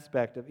distracting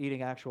aspect of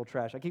eating actual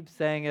trash. I keep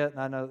saying it,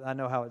 and I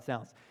know how it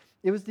sounds.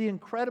 It was the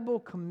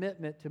incredible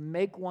commitment to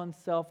make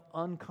oneself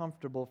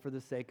uncomfortable for the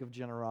sake of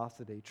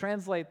generosity.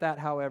 Translate that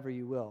however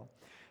you will.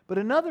 But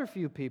another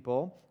few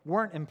people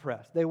weren't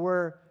impressed. They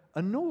were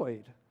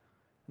annoyed.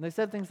 And they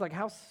said things like,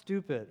 how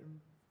stupid,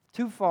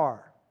 too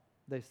far,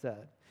 they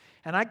said.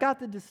 And I got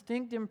the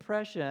distinct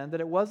impression that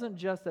it wasn't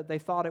just that they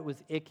thought it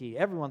was icky.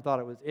 Everyone thought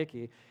it was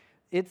icky.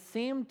 It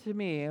seemed to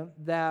me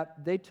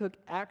that they took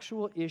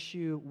actual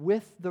issue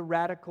with the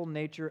radical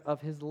nature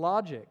of his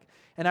logic.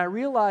 And I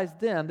realized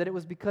then that it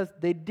was because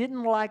they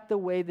didn't like the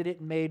way that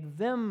it made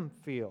them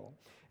feel.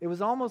 It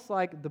was almost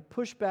like the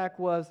pushback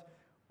was,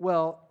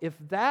 well, if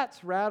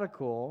that's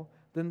radical,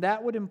 then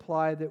that would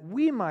imply that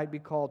we might be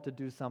called to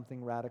do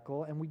something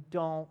radical, and we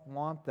don't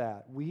want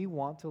that. We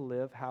want to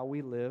live how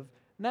we live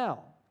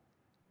now.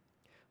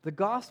 The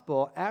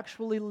gospel,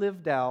 actually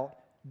lived out,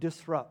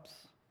 disrupts.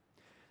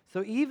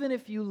 So even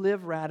if you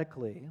live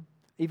radically,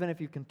 even if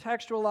you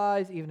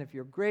contextualize, even if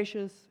you're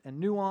gracious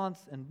and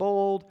nuanced and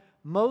bold,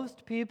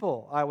 most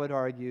people, I would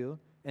argue,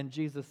 and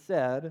Jesus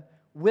said,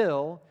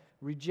 will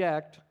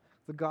reject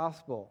the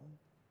gospel.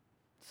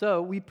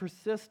 So we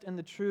persist in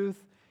the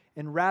truth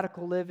in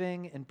radical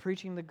living, in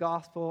preaching the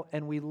gospel,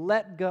 and we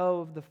let go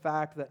of the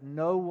fact that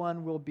no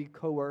one will be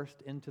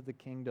coerced into the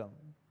kingdom.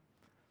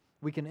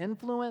 We can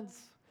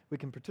influence, we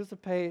can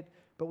participate,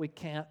 but we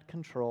can't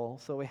control,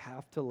 so we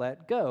have to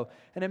let go.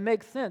 And it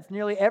makes sense.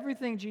 Nearly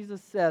everything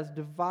Jesus says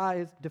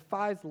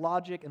defies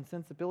logic and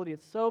sensibility.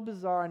 It's so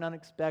bizarre and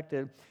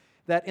unexpected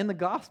that in the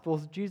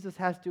Gospels, Jesus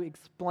has to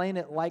explain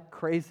it like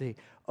crazy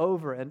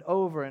over and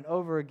over and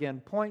over again,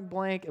 point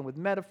blank and with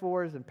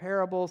metaphors and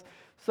parables.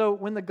 So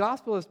when the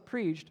gospel is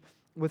preached,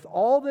 with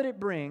all that it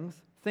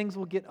brings, things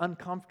will get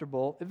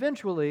uncomfortable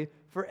eventually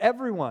for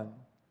everyone.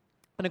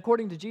 And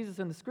according to Jesus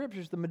in the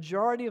Scriptures, the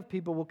majority of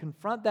people will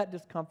confront that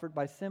discomfort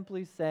by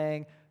simply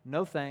saying,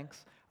 "No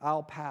thanks,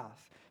 I'll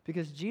pass."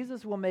 Because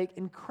Jesus will make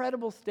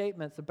incredible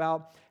statements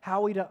about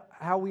how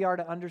we are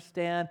to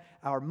understand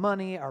our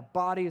money, our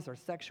bodies, our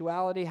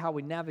sexuality, how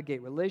we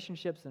navigate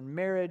relationships and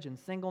marriage and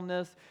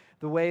singleness,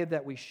 the way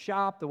that we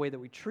shop, the way that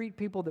we treat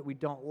people that we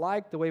don't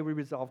like, the way we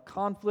resolve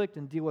conflict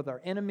and deal with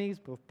our enemies,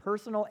 both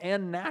personal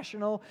and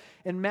national.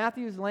 In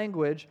Matthew's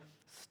language,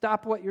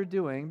 stop what you're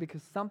doing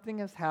because something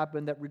has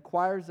happened that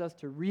requires us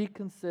to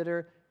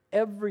reconsider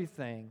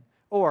everything.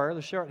 Or,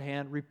 the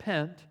shorthand,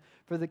 repent,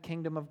 for the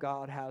kingdom of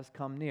God has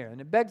come near.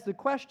 And it begs the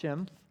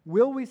question,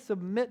 will we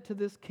submit to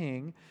this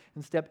king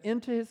and step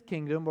into his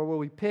kingdom, or will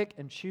we pick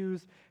and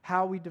choose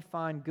how we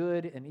define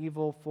good and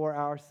evil for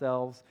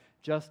ourselves,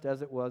 just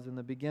as it was in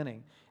the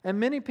beginning? And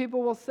many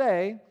people will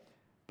say,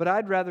 but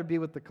I'd rather be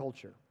with the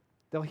culture.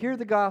 They'll hear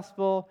the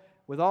gospel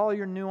with all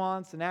your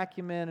nuance and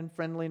acumen and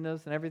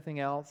friendliness and everything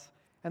else,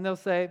 and they'll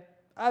say,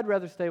 I'd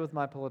rather stay with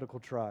my political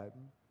tribe.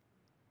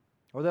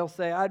 Or they'll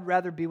say, I'd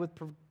rather be with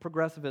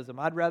progressivism.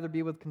 I'd rather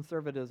be with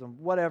conservatism,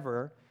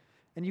 whatever.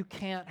 And you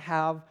can't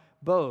have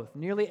both.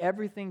 Nearly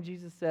everything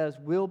Jesus says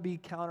will be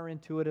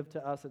counterintuitive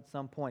to us at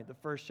some point. The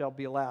first shall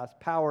be last.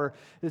 Power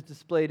is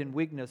displayed in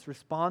weakness.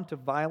 Respond to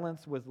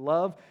violence with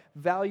love.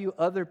 Value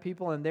other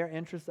people and their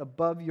interests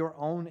above your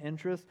own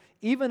interests,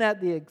 even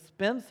at the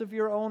expense of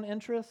your own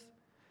interests.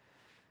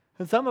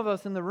 And some of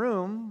us in the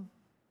room,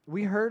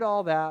 we heard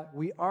all that,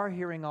 we are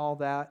hearing all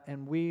that,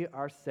 and we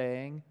are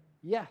saying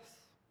yes.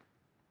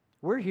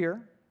 We're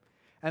here,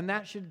 and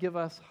that should give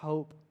us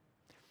hope.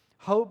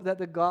 Hope that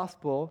the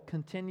gospel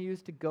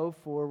continues to go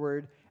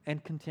forward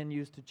and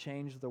continues to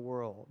change the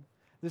world.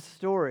 This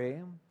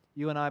story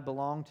you and I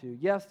belong to,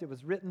 yes, it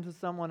was written to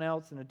someone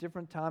else in a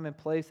different time and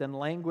place and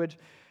language,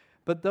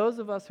 but those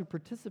of us who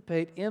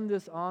participate in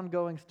this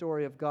ongoing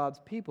story of God's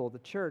people, the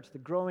church, the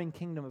growing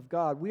kingdom of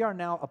God, we are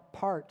now a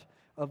part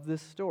of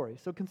this story.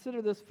 So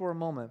consider this for a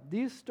moment.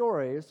 These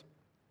stories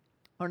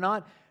are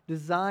not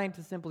designed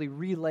to simply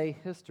relay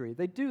history.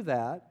 They do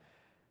that.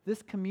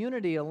 This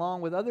community,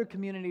 along with other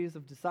communities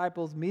of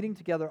disciples meeting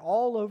together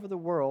all over the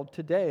world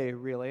today,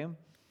 really,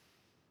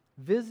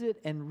 visit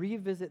and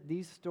revisit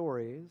these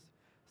stories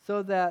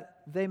so that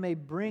they may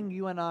bring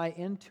you and I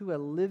into a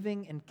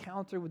living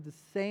encounter with the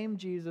same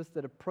Jesus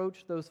that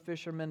approached those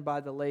fishermen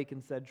by the lake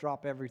and said,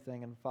 drop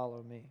everything and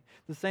follow me.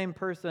 The same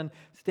person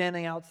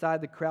standing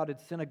outside the crowded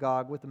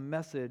synagogue with a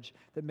message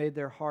that made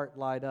their heart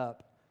light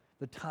up.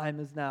 The time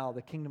is now.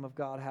 The kingdom of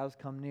God has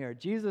come near.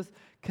 Jesus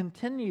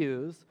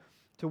continues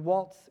to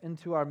waltz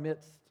into our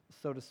midst,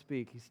 so to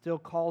speak. He still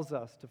calls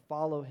us to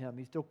follow him.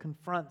 He still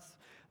confronts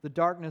the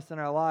darkness in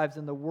our lives,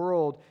 in the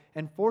world,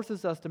 and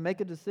forces us to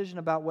make a decision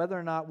about whether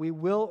or not we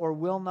will or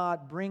will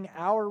not bring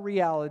our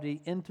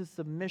reality into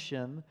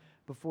submission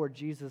before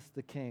Jesus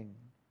the King.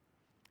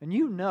 And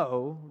you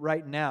know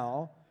right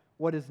now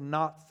what is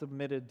not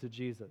submitted to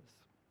Jesus.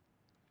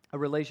 A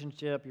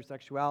relationship, your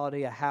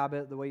sexuality, a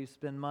habit, the way you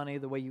spend money,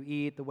 the way you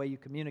eat, the way you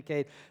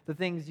communicate, the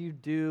things you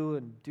do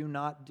and do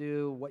not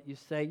do, what you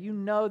say. You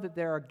know that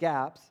there are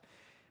gaps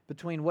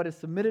between what is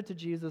submitted to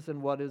Jesus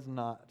and what is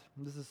not.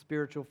 This is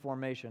spiritual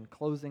formation,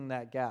 closing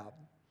that gap.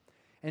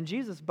 And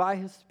Jesus, by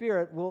his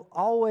Spirit, will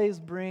always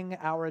bring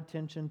our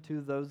attention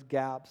to those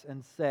gaps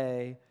and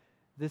say,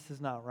 this is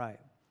not right.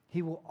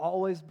 He will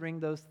always bring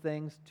those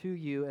things to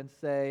you and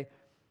say,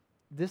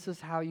 this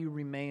is how you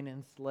remain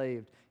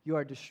enslaved. You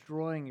are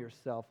destroying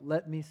yourself.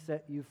 Let me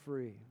set you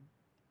free.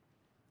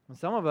 And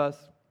some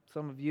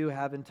of you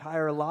have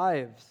entire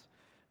lives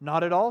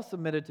not at all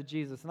submitted to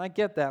Jesus. And I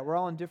get that. We're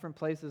all in different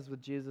places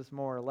with Jesus,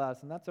 more or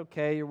less. And that's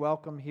okay. You're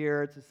welcome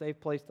here. It's a safe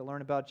place to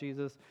learn about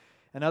Jesus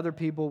and other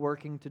people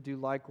working to do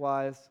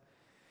likewise.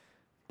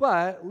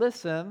 But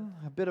listen,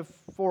 a bit of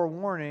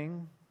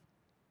forewarning.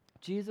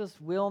 Jesus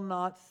will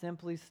not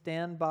simply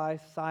stand by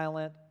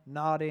silent,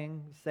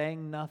 nodding,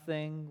 saying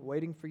nothing,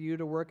 waiting for you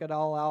to work it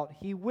all out.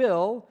 He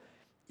will,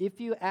 if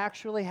you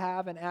actually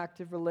have an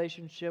active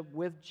relationship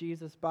with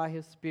Jesus by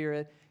his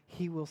Spirit,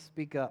 he will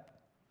speak up.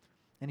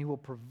 And he will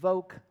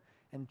provoke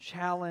and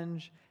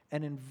challenge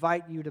and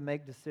invite you to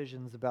make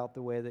decisions about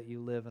the way that you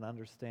live and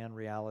understand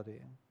reality.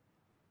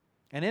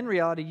 And in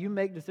reality, you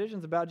make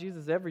decisions about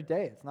Jesus every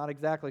day. It's not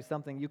exactly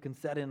something you can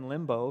set in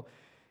limbo.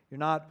 You're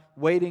not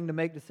waiting to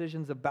make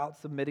decisions about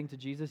submitting to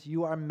Jesus.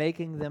 You are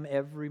making them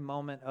every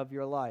moment of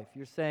your life.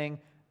 You're saying,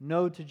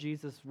 no to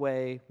Jesus'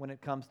 way when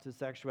it comes to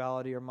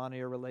sexuality or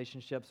money or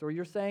relationships, or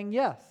you're saying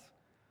yes.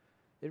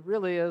 It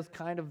really is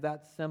kind of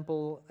that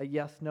simple, a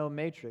yes-no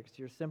matrix.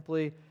 You're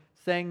simply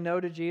saying no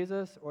to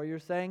Jesus, or you're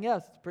saying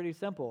yes. It's pretty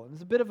simple. And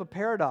it's a bit of a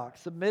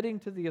paradox. Submitting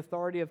to the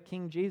authority of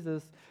King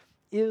Jesus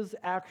is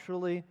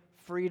actually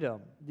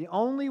freedom. The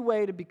only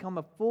way to become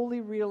a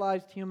fully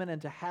realized human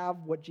and to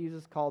have what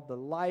Jesus called the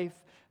life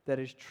that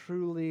is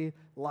truly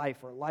life,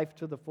 or life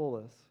to the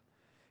fullest.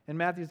 In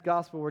Matthew's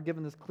gospel, we're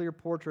given this clear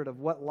portrait of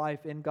what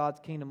life in God's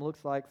kingdom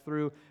looks like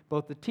through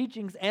both the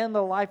teachings and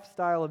the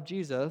lifestyle of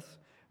Jesus,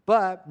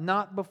 but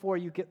not before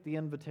you get the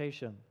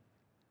invitation.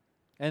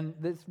 And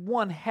this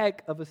one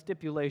heck of a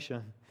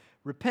stipulation: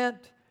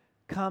 repent,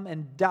 come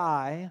and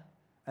die,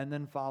 and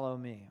then follow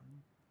me.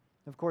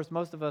 Of course,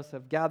 most of us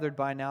have gathered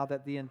by now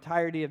that the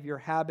entirety of your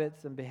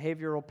habits and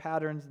behavioral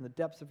patterns in the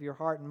depths of your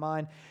heart and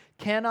mind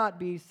cannot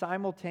be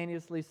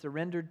simultaneously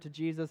surrendered to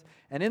Jesus,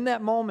 and in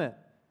that moment,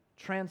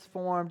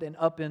 transformed and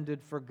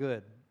upended for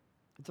good.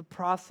 It's a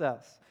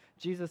process.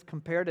 Jesus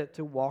compared it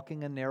to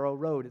walking a narrow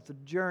road. It's a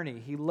journey.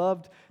 He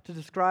loved to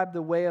describe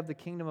the way of the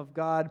kingdom of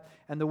God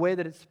and the way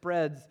that it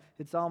spreads.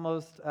 It's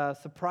almost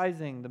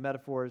surprising, the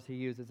metaphors he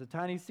uses. A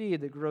tiny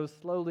seed that grows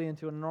slowly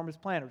into an enormous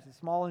plant. It's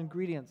small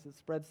ingredients that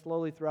spread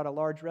slowly throughout a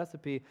large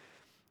recipe.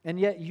 And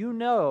yet you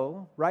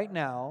know, right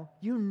now,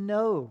 you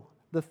know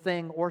the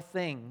thing or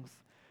things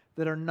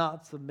that are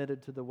not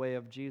submitted to the way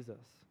of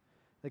Jesus.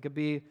 They could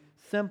be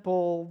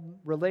simple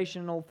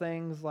relational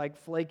things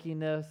like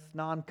flakiness,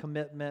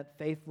 non-commitment,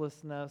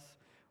 faithlessness,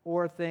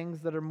 or things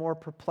that are more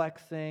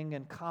perplexing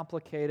and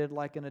complicated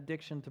like an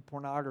addiction to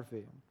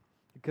pornography.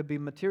 It could be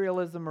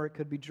materialism, or it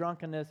could be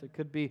drunkenness. It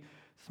could be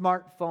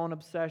smartphone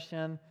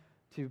obsession,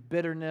 to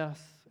bitterness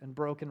and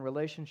broken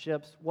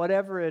relationships,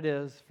 whatever it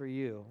is for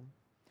you.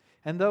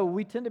 And though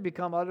we tend to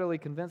become utterly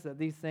convinced that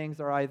these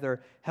things are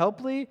either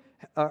healthy,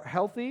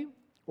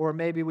 or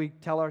maybe we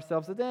tell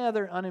ourselves that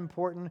they're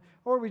unimportant,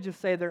 or we just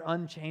say they're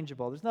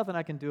unchangeable. There's nothing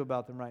I can do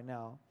about them right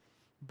now.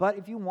 But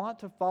if you want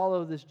to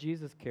follow this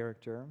Jesus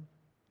character,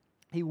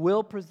 he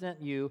will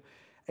present you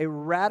a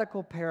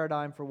radical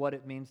paradigm for what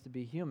it means to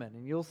be human.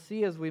 And you'll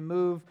see as we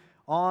move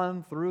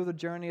on through the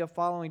journey of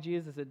following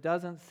Jesus, it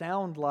doesn't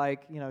sound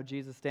like,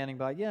 Jesus standing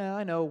by, yeah,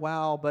 I know,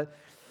 wow, but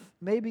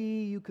maybe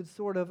you could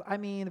sort of,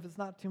 if it's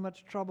not too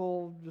much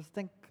trouble, just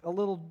think a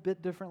little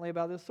bit differently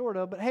about this, sort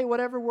of. But hey,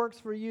 whatever works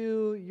for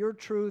you, your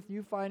truth,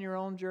 you find your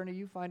own journey,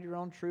 you find your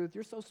own truth.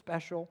 You're so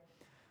special.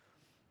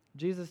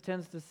 Jesus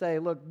tends to say,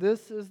 look,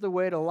 this is the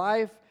way to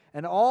life,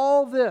 and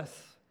all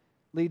this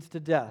leads to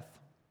death.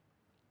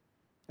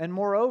 And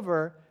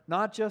moreover,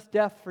 not just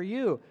death for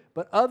you,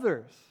 but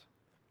others.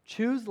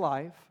 Choose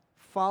life,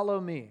 follow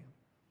me.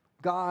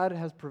 God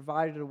has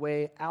provided a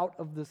way out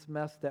of this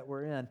mess that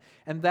we're in.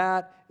 And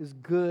that is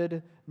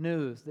good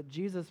news, that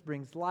Jesus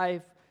brings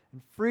life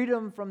and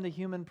freedom from the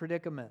human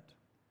predicament.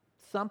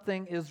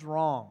 Something is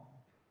wrong.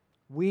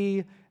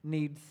 We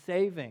need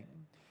saving.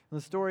 And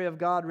the story of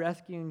God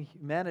rescuing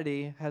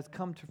humanity has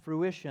come to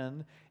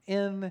fruition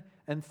in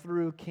and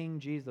through King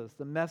Jesus,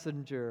 the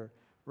messenger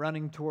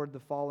running toward the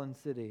fallen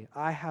city.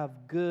 I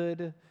have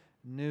good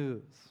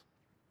news.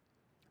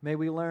 May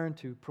we learn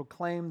to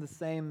proclaim the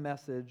same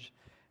message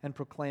and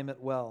proclaim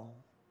it well.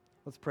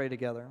 Let's pray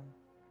together.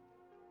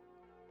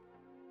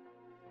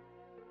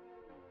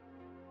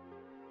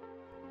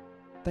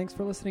 Thanks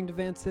for listening to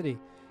Van City.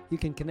 You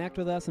can connect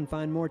with us and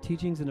find more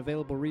teachings and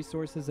available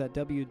resources at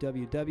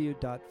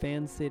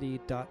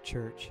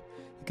www.vancity.church.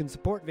 You can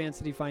support Van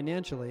City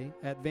financially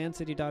at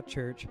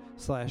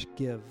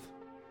vancity.church/give.